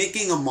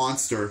making a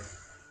monster.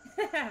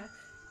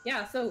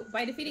 Yeah, so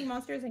by defeating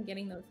monsters and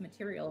getting those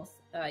materials,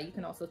 you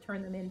can also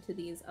turn them into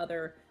these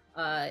other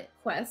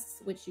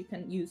quests, which you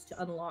can use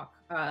to unlock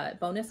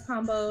bonus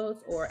combos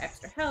or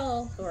extra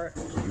health or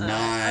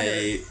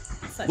Nice.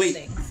 other such Wait,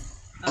 things.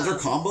 other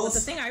But combos? the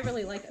thing I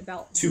really like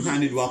about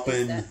Two-handed these weapon.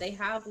 is that they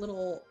have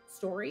little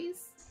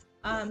stories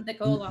that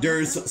go along.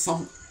 There's with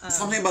them.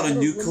 something about a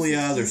little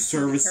nuclear, glimpses there's into the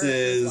characters'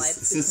 services, lives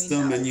between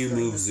system, battles menu,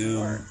 during move, the zoom.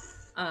 war.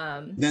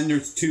 Then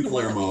there's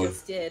two-player the one that we mode.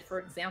 just did, for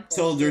example,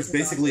 So there's is about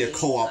basically a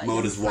co-op mode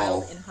young as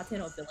well. child in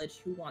Hateno Village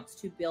who wants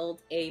to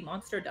build a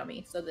monster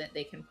dummy so that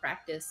they can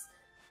practice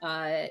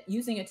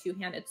using a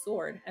two-handed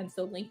sword. And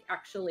so Link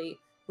actually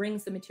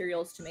brings the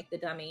materials to make the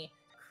dummy,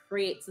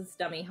 creates this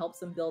dummy, helps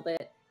them build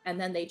it, and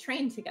then they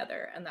train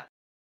together. And that's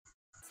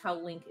how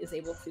Link is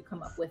able to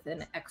come up with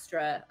an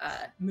extra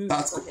move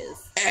for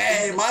his.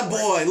 Hey, my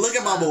boy! Look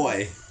at my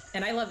boy!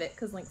 And I love it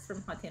because Link's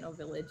from Hateno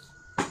Village.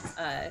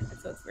 So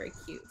it's a very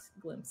cute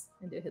glimpse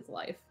into his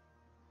life.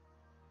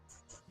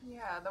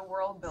 Yeah, the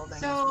world building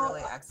is So-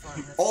 really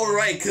excellent. All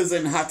right, because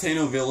in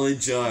Hateno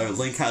Village,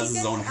 Link has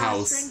his own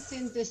house.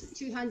 Strengthen this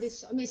two-handed.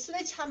 I mean,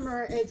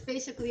 sledgehammer is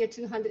basically a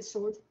two-handed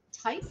sword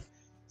type.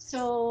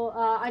 So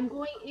I'm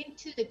going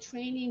into the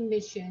training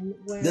mission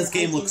where This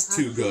game I can looks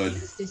too actually good.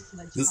 use this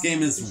This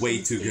game is sledgehammer way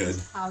to too good.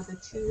 showcase How the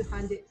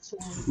two-handed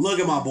sword. Look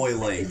at my boy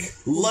Link.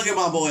 Look at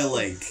my boy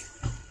Link.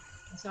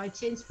 So I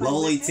changed my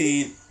Level weapon,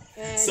 18.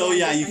 and So I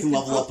yeah, guess you I can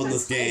level up in up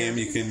this game.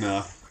 You can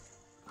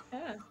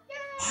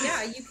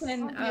Yeah, you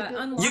can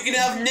unlock. you can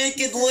have the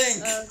naked features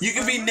Link. of You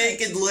can be armor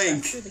naked as you progress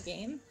Link. through the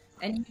game,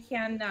 and you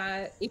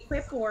can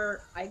equip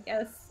or I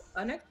guess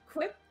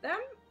unequip them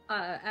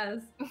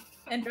as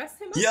and dress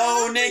him up. Yo,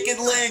 however naked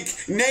you want.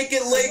 Link.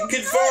 Naked Link Yeah,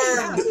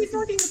 confirmed. what are you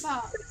talking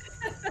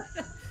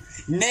about?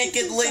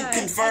 Naked Link And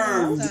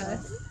confirmed.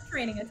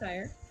 training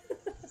attire.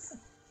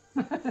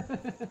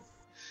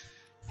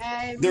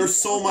 And There's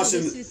so also much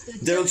in. this is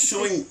the They're tip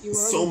showing that you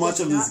so already much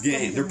of this got from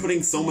game. They're the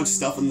putting so much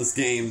stuff in this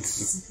game. It's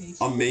just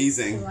presentation,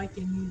 amazing. So I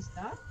can use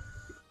that.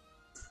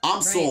 I'm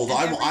Right, sold. and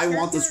every I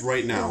want this character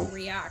right now. will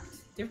react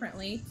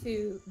differently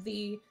to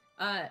the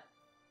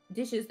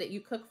dishes that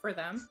you cook for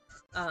them,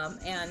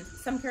 and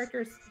some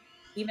characters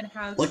even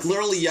have Like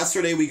literally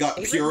yesterday, we got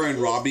favorite Pura and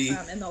dishes, Robbie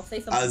and they'll say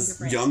something as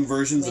different young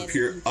versions when of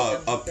you give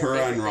them their Pura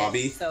and favorite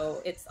Robbie. dish.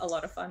 So it's a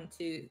lot of fun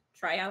to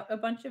try out a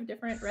bunch of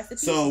different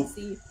recipes So- and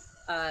see.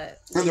 And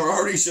they're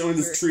already showing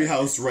this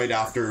treehouse right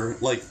after,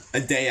 like a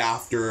day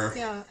after.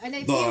 Yeah, and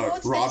if The you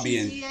watch Robbie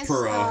and TGS,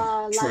 Pura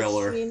live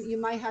trailer. stream, you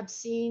might have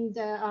seen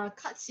the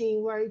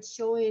cutscene where it's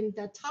showing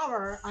the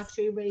tower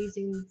actually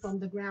raising from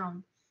the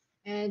ground.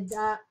 And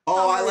Oh,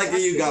 I tower like is that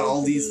you actually got going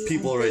all to these be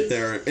people a right base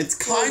there. It's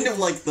for kind of him,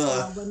 like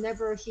the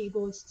whenever he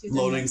goes to the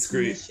loading next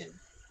screen. mission.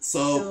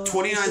 So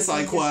 29 you side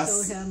can just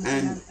quests show him,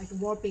 and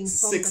like, warping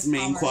from 6 the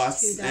main tower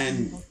quests, to that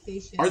and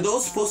location. are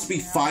those supposed to be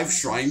Yeah, 5 and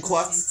shrine showcasing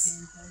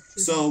quests?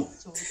 the So, two-handed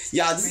sword.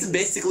 yeah, this is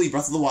basically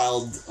Breath of the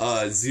Wild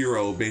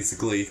 0,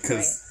 basically,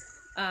 because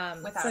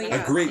Without so a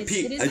yeah, a great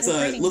it is a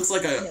training looks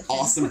like an mission.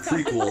 awesome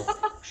prequel.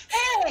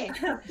 Hey,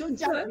 don't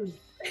judge me.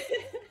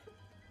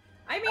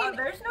 I mean,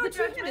 there's no the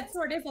judgment. two-handed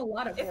sword is a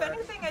lot of If work.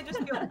 anything, I just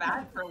feel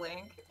bad for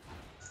Link.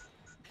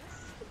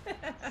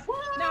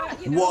 No,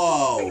 you know,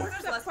 Whoa. it There's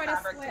burns up less quite a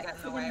fabric to sweat get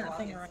in the to way win that while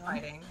thing he's around.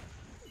 fighting.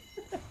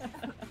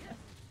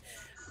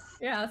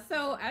 Yeah,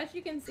 so as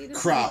you can see,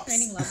 this Craps. is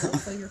training level,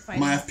 so you're fighting.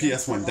 My against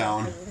FPS went a lot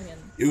down. of Hyrulean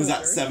It was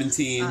at soldiers.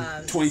 17,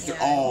 23.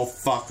 and Oh,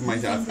 fuck my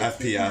using the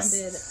FPS.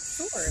 two-handed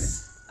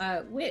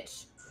sword,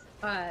 which,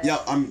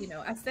 Yeah, you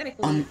know,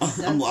 aesthetically, I'm does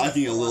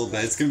lagging a look little lot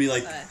bit. It's gonna be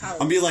like, how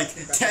I'm be like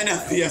in Breath 10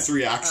 of the Wild. FPS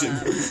reaction.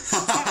 In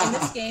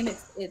this game,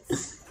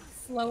 it's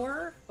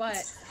slower,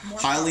 but more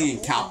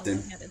Hylian powerful Captain.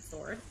 than the one-handed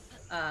sword.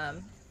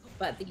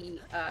 But the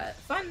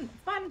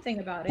fun thing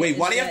about it. Wait, is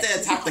why do you have to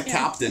that attack the he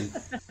captain?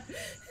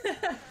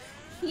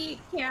 He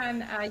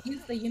can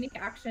use the unique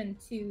action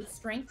to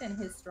strengthen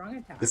his strong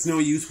attack. It's no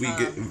use we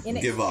In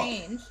give up.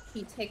 exchange,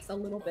 he takes a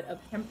little bit of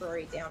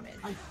temporary damage.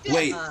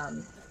 Wait,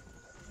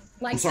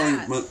 Like I'm sorry,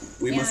 that.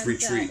 we must And,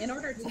 retreat. in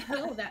order to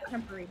heal that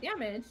temporary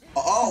damage,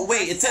 Oh,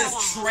 wait, it says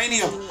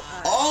training of...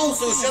 Oh,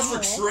 so it's just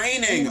for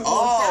training.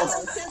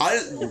 Oh,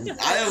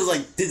 I was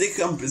like, did they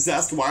come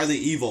possessed? Why are they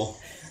evil?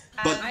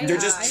 But they're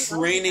just I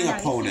training love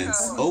the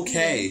opponents. animation.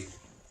 Okay.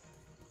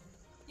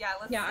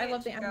 Yeah, I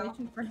love the go.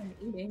 animation for him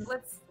eating.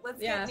 Let's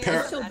Yeah, get Par-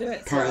 near some she'll do it.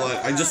 enemies.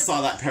 Paraglide. I just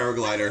saw that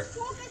paraglider.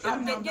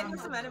 Get near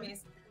some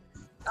enemies.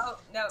 Oh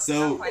no,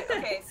 So- not quite.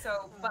 Okay,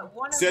 but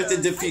one of So you have to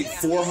those defeat enemies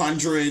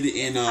 400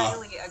 in,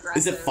 highly is it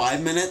aggressive,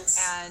 5 minutes?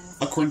 and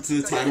According to the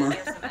if we go timer?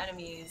 near some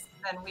enemies,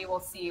 then we will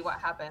see what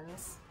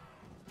happens.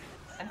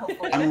 And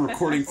hopefully I'm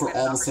recording for we'll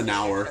get almost an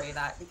opportunity hour. to show you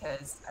that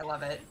because I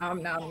love it.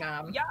 Nom nom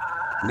nom. Yeah.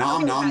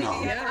 Nom nom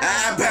nom. Yeah.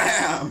 Ah,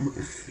 bam!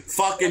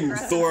 Fucking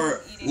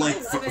Thor, like,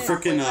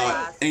 freaking,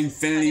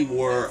 Infinity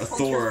War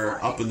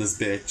Thor up in this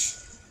bitch.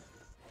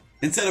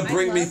 Instead of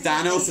bring me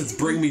Thanos, it's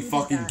bring me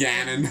fucking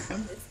Ganon.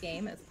 From this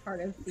game as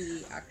part of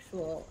the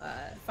actual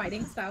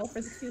fighting style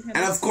for the two-handed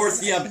And of course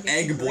sword, you I have think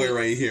it's a Egg Boy great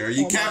right here.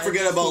 You can't homage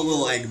forget about to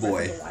little Egg Breath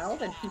Boy. of the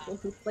Wild and people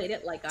who played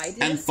it like I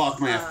did. And fuck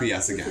my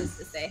FPS which again. is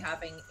to say,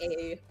 having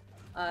a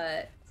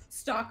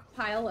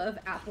stockpile of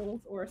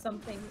apples or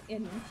something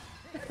in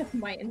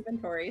my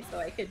inventory so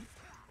I could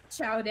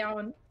chow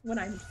down when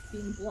I'm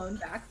being blown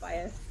back by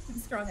a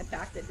strong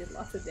attack that did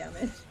lots of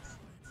damage.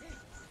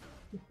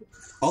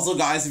 Also,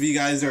 guys, if you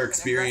guys are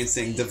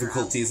experiencing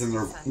difficulties in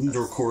the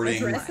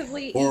recording,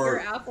 Aggressively or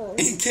eat your apples.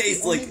 in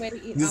case, The only like, way to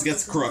eat this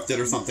gets apples is- corrupted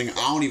or something, I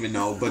don't even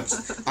know, but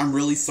I'm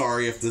really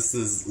sorry if this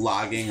is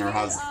lagging or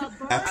has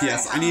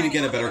FPS. I need to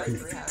get a better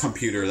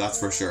computer, that's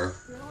for sure.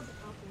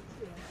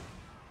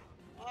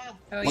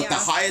 Oh, But the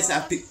highest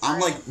FPS, I'm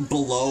like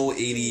below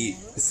 80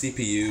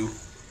 CPU.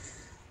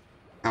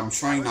 I'm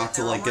trying not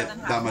to like get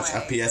that much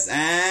FPS,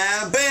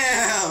 and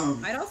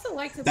BAM! I'd also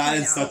like to That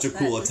point is such a out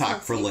cool that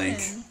attack for Link.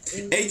 this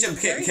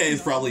HMK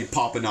is probably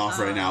popping off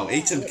right now.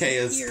 HMK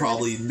is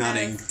probably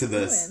nutting to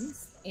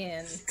this.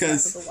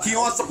 Because he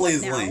wants to play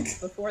as Link.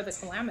 Before the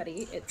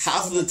calamity, it's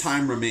half of the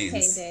time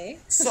remains. Heyday.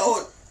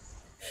 So,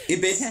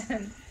 it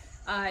basically...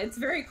 it's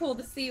very cool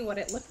to see what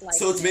it looked like.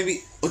 So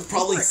it's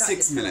probably 6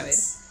 destroyed.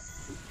 minutes.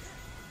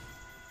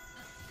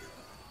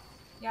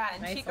 Yeah,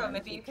 and Nice Chico, one,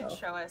 maybe you Chico. could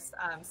show us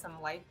some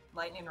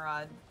lightning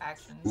rod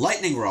action.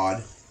 Lightning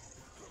Rod?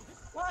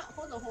 What?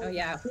 Hold on. Oh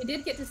yeah, we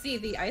did get to see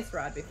the ice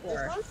rod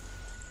before.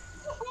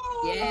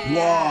 Yeah.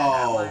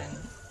 Yeah. Whoa!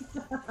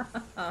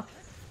 That one.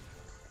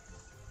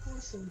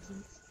 Awesome.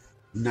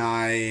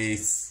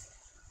 Nice.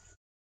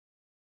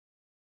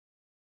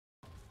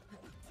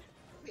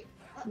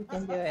 You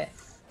can do it.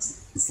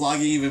 It's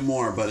lagging even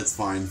more, but it's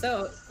fine.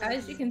 So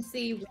as you can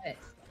see, what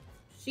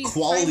she's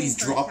Quality's fighting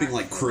for dropping attacks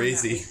like when that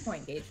crazy. weak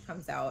point gauge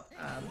comes out.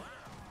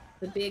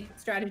 The big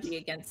strategy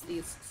against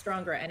these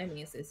stronger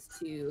enemies is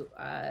to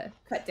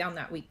cut down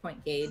that weak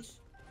point gauge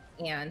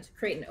and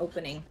create an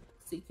opening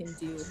so you can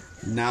do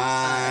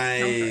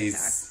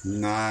Nice. counterattacks.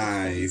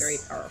 Very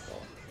Nice.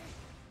 powerful.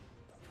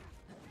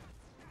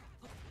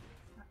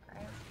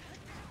 Alright.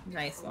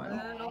 Nice A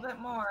one. little bit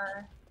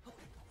more.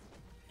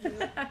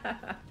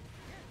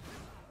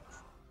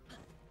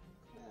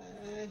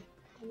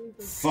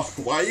 Fuck,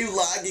 why are you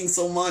lagging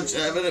so much? I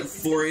have it at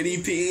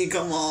 480p,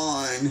 come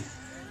on.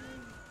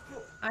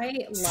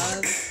 I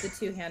love the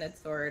two-handed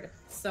sword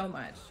so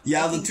much.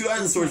 Yeah, I the think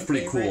two-handed it's sword's my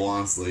pretty favorite. cool,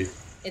 honestly.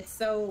 It's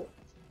so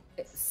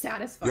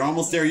satisfying. You're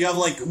almost there. You have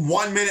like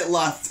 1 minute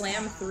left.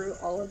 Slam through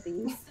all of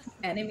these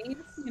enemies,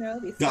 you know,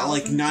 these Got,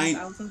 like,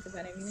 thousands of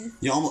enemies.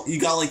 You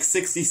got like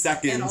 60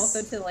 seconds. And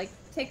also to like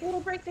take a little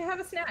break to have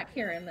a snack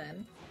here and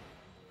then.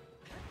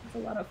 It's a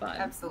lot of fun.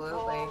 Absolutely.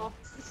 Oh,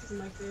 this is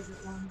my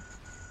favorite one.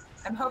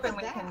 I'm hoping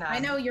we can. I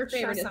know your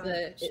favorite show is some,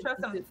 the show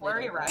some Super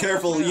flurry Mario. rides.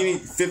 Careful, too. you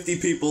need 50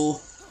 people.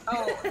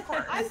 Oh, of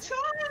course. I'm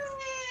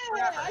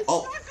trying! I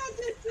Oh. suck on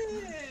this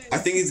thing! I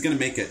think he's gonna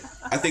make it.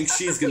 I think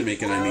she's gonna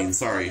make it, I mean,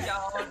 sorry.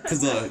 Don't.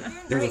 Because You're doing there's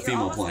a great, you're female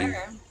almost playing.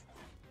 there.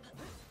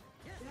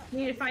 You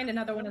need to find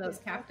another one of those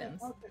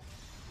captains. Okay.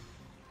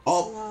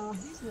 Oh,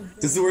 He's no good.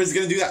 this is where he's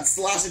gonna do that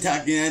slash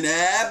attack again.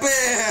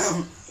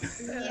 Bam!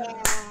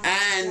 Yeah.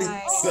 And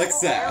Nice.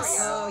 success.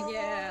 Oh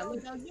yeah.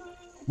 Look,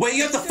 Wait,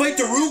 you have to fight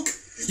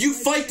Daruk? You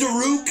fight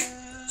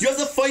Daruk? You have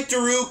to fight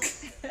Daruk?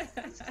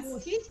 Well,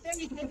 he's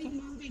very heavy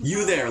moving.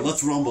 You there,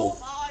 let's rumble.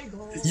 Oh my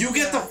God. You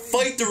get to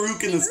fight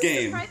Daruk in this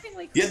game.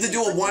 surprisingly You have to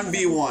do a quick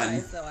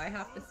 1v1. So I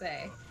have to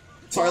say.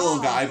 Sorry, little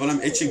guy, but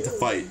I'm itching to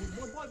fight.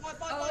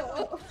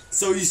 Oh,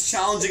 So he's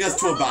challenging us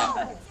to a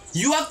battle.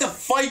 You have to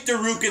fight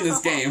Daruk in this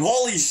game.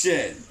 Holy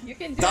shit. you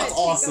can do That's it.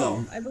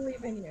 awesome. Chico. I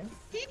believe in you.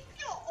 He's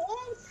your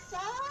own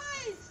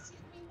size.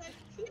 I mean, like,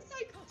 he's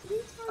like 2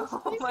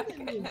 times Oh my bigger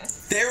than me.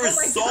 goodness. There is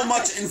Oh my so God.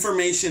 much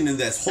information in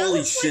this. That Holy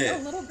was, shit.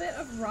 Like a little bit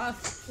of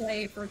rough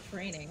play for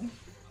training.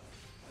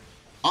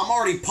 I'm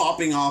already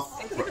popping I off.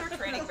 think they're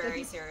training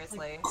very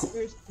seriously.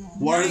 There's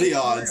What are the Nice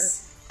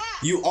odds?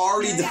 You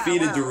already Yeah,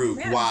 defeated wow. Daruk.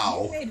 Man,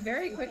 Wow. You made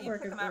very quick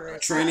work of the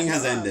Training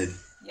has ended.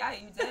 Yeah,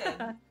 you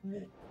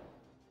did.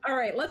 All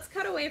right, let's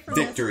cut away from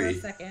Victory.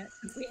 this for a second.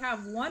 We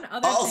have one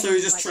other. Oh, thing so you're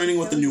I'd just like training to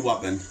with the show new you.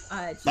 weapon.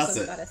 Chico's That's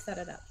it. gotta set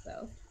it up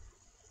though.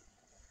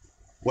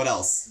 What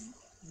else?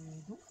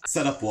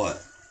 Set up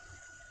what?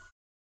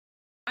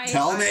 I,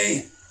 Tell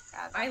me.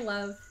 I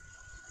love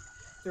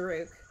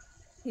Daruk.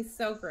 He's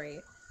so great.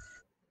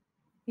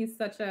 He's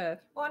such a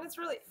Well, and it's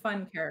really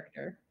fun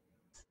character.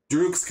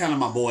 Daruk's kind of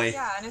my boy.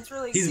 yeah, and it's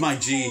really He's it's my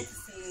cool G. to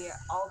see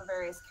all the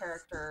various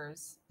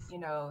characters, you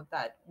know,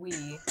 that we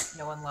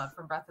know and love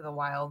from Breath of the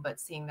Wild, but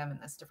seeing them in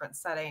this different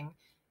setting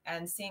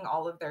and seeing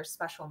all of their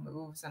special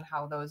moves and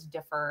how those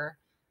differ.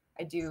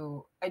 I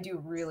do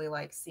really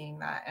like seeing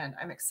that, and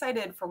I'm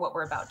excited for what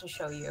we're about to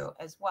show you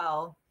as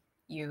well,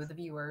 you the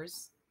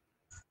viewers.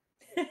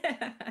 What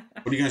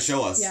are you gonna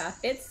show us? Yeah,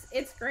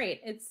 it's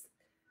great.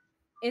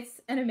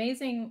 It's an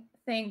amazing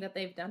thing that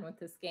they've done with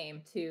this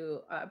game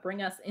to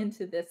bring us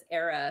into this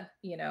era,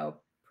 you know,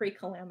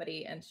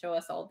 pre-calamity, and show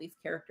us all these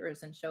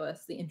characters and show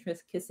us the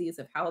intricacies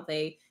of how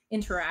they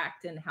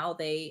interact and how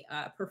they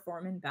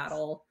perform in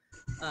battle.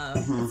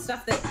 It's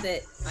stuff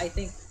that I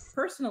think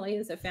personally,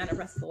 as a fan of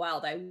Breath of the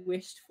Wild, I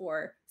wished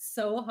for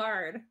so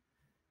hard.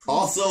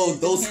 Also,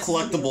 those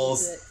Can't be able collectibles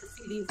to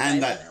see these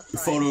and guys that in their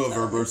prime, photo of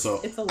so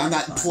Urboso it's a lot and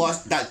of fun.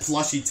 that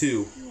plushie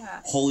too.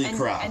 Yeah. Holy and,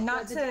 crap! And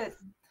not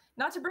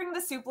to bring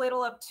the soup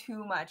ladle up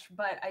too much,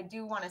 but I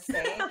do want to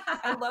say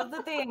I love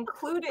that they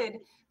included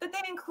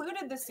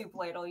the soup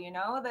ladle. You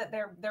know, that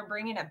they're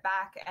bringing it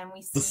back, and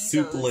we see The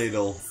soup those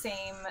ladle.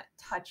 same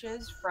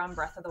touches from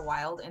Breath of the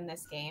Wild in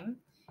this game.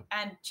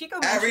 And Chico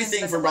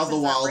Everything mentioned that from Breath of the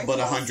weapons Wild, aren't but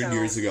breakable, 100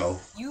 years ago.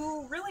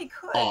 You really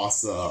could,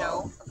 Awesome. you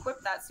know, equip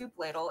that soup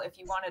ladle if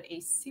you wanted a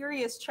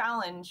serious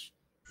challenge.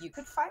 You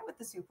could fight with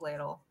the soup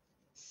ladle.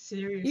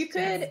 Serious. You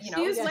could You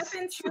know, use yes,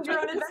 weapons to choose make your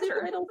own the suit adventure.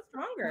 a little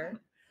stronger.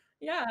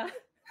 Yeah.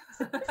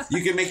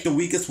 You can make the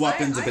weakest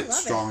weapons a I bit love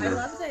stronger. It. I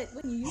love that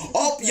when you use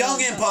Oh, the young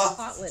Impa!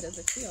 spotlight as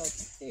a shield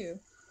too.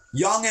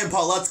 Young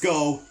Impa, let's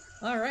go.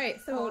 All right,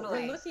 so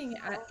Totally. we're looking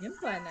at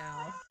Impa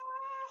now.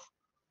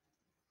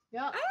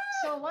 Yeah.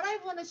 So what I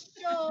want to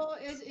show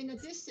is in the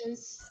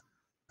distance,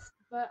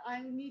 but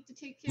I need to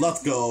take care Let's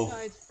of these go.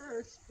 guys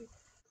first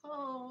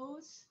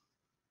because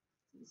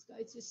these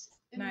guys just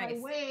in Nice. my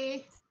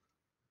way.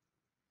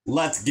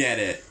 Let's get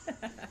it.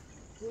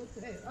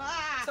 Okay.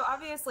 Ah! So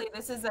obviously,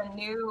 this is a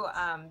new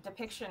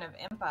depiction of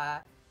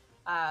Impa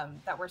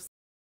that we're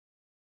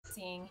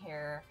seeing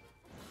here.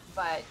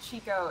 But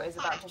Chico is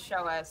about to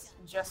show us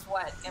just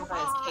what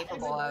Impa is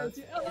capable of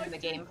in the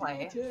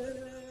gameplay.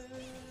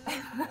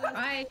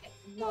 I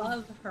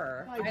love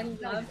her. I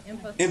love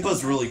Impa.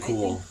 Impa's so really much.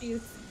 cool. I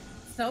think she's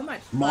so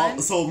much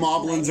fun. So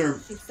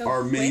moblins She's so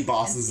are mini quick,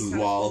 bosses and as she has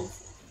well. these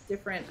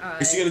Different.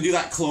 Is she gonna do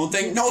that clone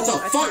thing? No, it's a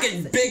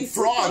fucking big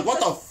frog. What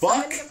the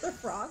fuck? The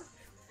frog.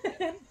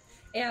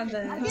 And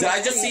Did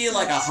I just see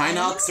like a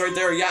Hinox right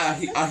there? Yeah,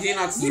 a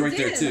Hinox is You right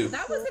there did. too.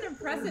 That was an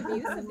impressive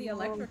use of the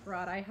electric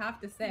rod, I have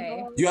to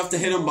say. You have to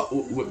hit him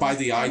by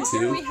the eye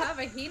Oh, we too. have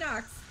a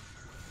Hinox.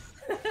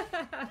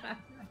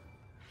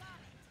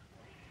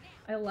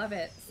 I love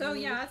it. So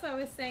yeah, as I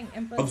was saying,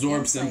 Impa's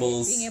Absorb gameplay,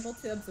 symbols. being able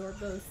to absorb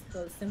those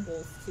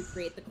symbols to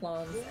create the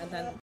clones, and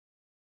then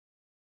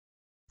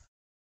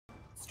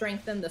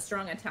strengthen the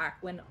strong attack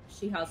when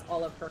she has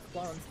all of her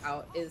clones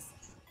out is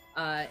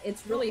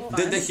it's really fun.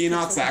 Did the It's Hinox a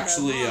lot of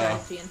actually,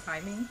 strategy and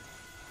timing.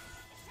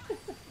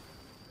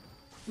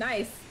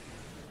 Nice.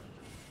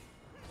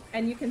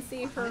 And you can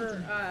see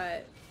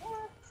her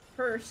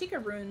her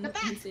Sheikah rune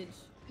usage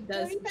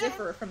does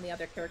differ from the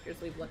other characters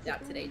we've looked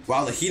at today. Too.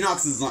 Wow, the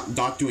Hinox is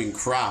not doing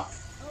crap.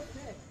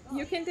 Okay.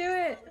 You can do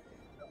it.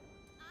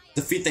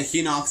 Defeat the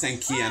Hinox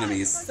and key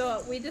enemies.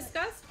 So we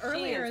discussed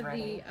earlier the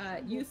ready.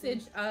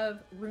 usage of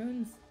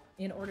runes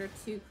in order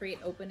to create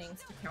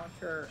openings to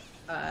counter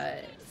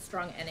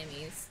strong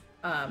enemies,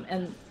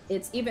 and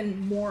it's even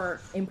more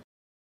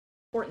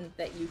important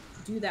that you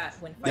do that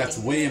when fighting That's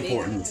way big,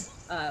 important.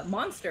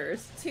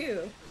 monsters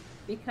too,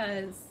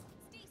 because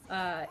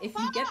if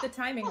you get the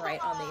timing right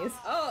on these,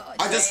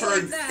 I just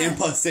heard like that,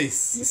 Impa say you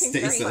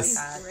can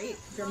stasis. create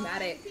great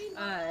dramatic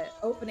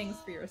openings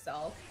for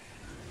yourself.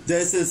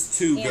 This is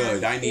too And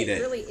good. I need it.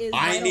 Really is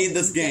I vital need that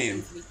this you get game.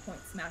 these weak point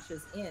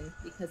smashes in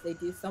because they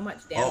do so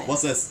much damage. Oh,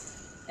 what's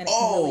this? And it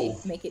can really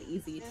make it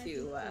easy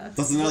to.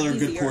 That's another or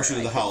good easier, portion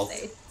of I the should health.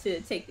 say,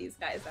 to take these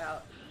guys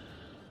out.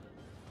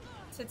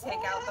 To take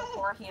out the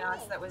poor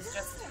Hinox that was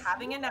just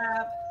having a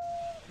nap,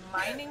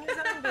 minding his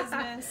own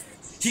business.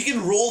 He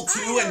can roll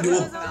too and do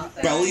a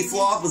belly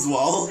flop as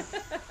well.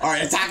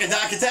 Alright, attack,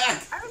 attack,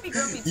 attack! I would be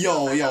grumpy too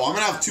Yo, if I yo, had I'm gonna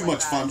have like too much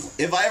that. fun.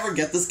 If I ever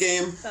get this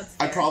game, That's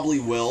I fair. probably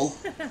will.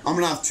 I'm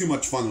gonna have too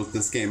much fun with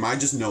this game. I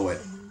just know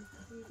it.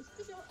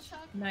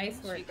 Nice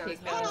work, Chico's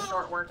Chico. making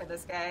short work of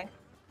this guy.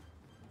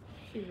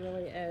 She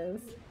really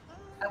is.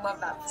 I love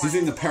that. He's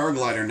using the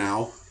paraglider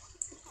now.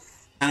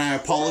 And I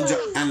apologize.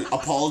 And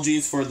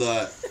apologies for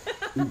the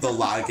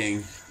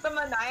lagging. The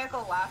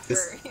maniacal laughter.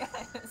 This-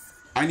 Yes.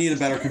 I need a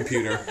better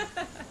computer.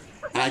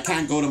 And I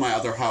can't go to my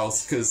other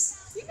house because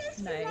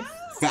Nice.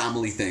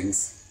 family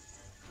things.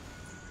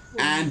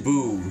 And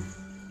boom.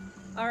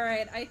 All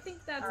right, I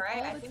think that's All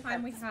right, I all the think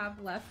time we that's- have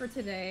left for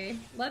today.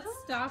 Let's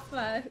stop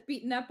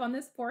beating up on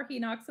this poor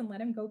Hinox and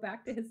let him go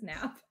back to his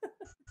nap.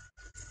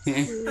 Well,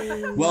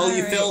 you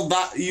Alright. filled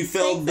that. You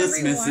filled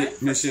Thanks, this everyone,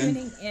 for mission.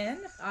 tuning in.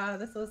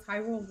 This was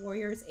Hyrule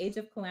Warriors: Age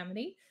of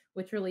Calamity,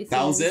 which releases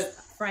That was it?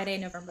 Friday,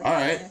 November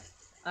 20th.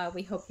 All right.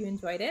 We hope you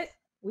enjoyed it.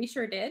 We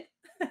sure did.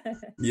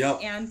 Yep.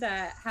 And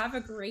have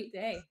a great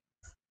day.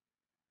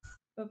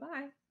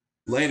 Bye-bye.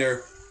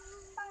 Later.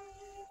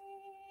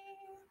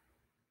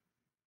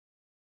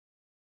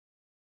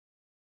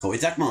 Koei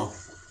Tecmo.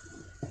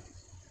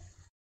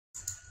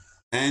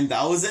 And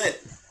that was it.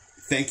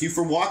 Thank you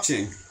for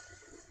watching.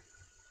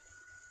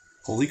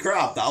 Holy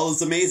crap, that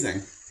was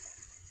amazing.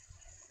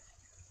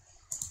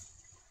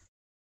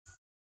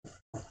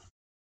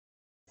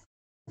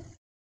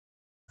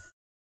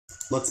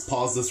 Let's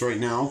pause this right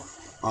now.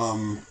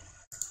 I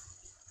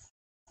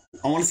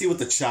want to see what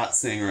the chat's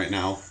saying right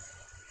now.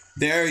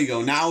 There you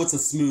go. Now it's a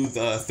smooth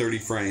 30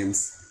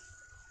 frames.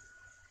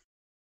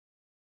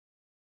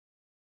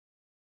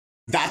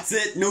 That's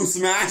it? No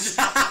smash?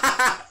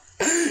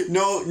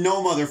 No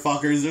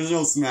motherfuckers. There's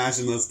no smash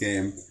in this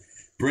game.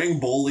 Bring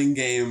bowling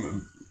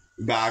game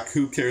back.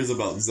 Who cares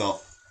about Zelda?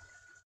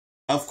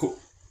 Of course.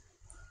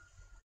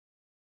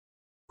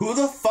 Who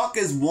the fuck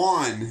is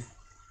Juan?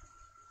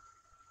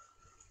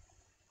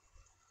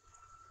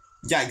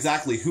 Yeah,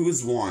 exactly. Who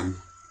is Juan?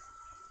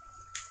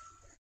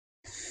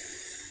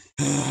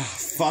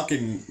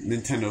 Fucking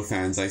Nintendo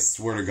fans, I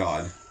swear to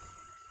God.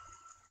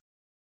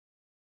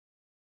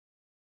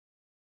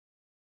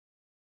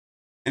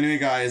 Anyway,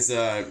 guys,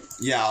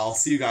 yeah, I'll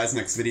see you guys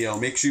next video.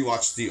 Make sure you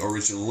watch the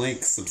original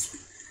Link,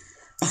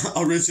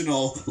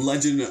 original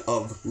Legend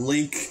of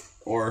Link,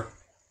 or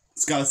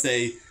it's gotta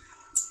say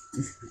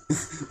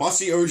Watch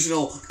the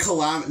original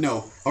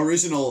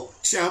original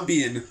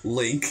champion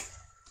link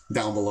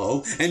down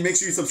below, and make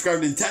sure you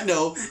subscribe to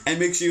Nintendo, and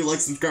make sure you like,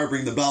 subscribe,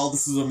 ring the bell.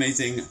 This is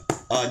amazing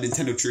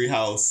Nintendo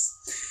Treehouse.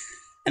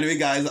 Anyway,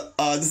 guys,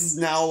 this is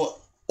now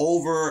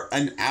over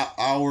an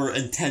hour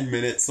and 10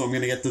 minutes, so I'm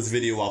gonna get this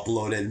video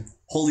uploaded.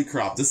 Holy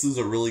crap, this is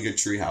a really good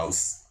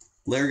Treehouse.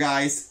 Later,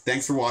 guys.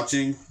 Thanks for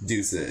watching.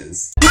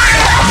 Deuces.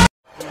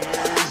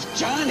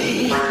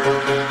 Johnny!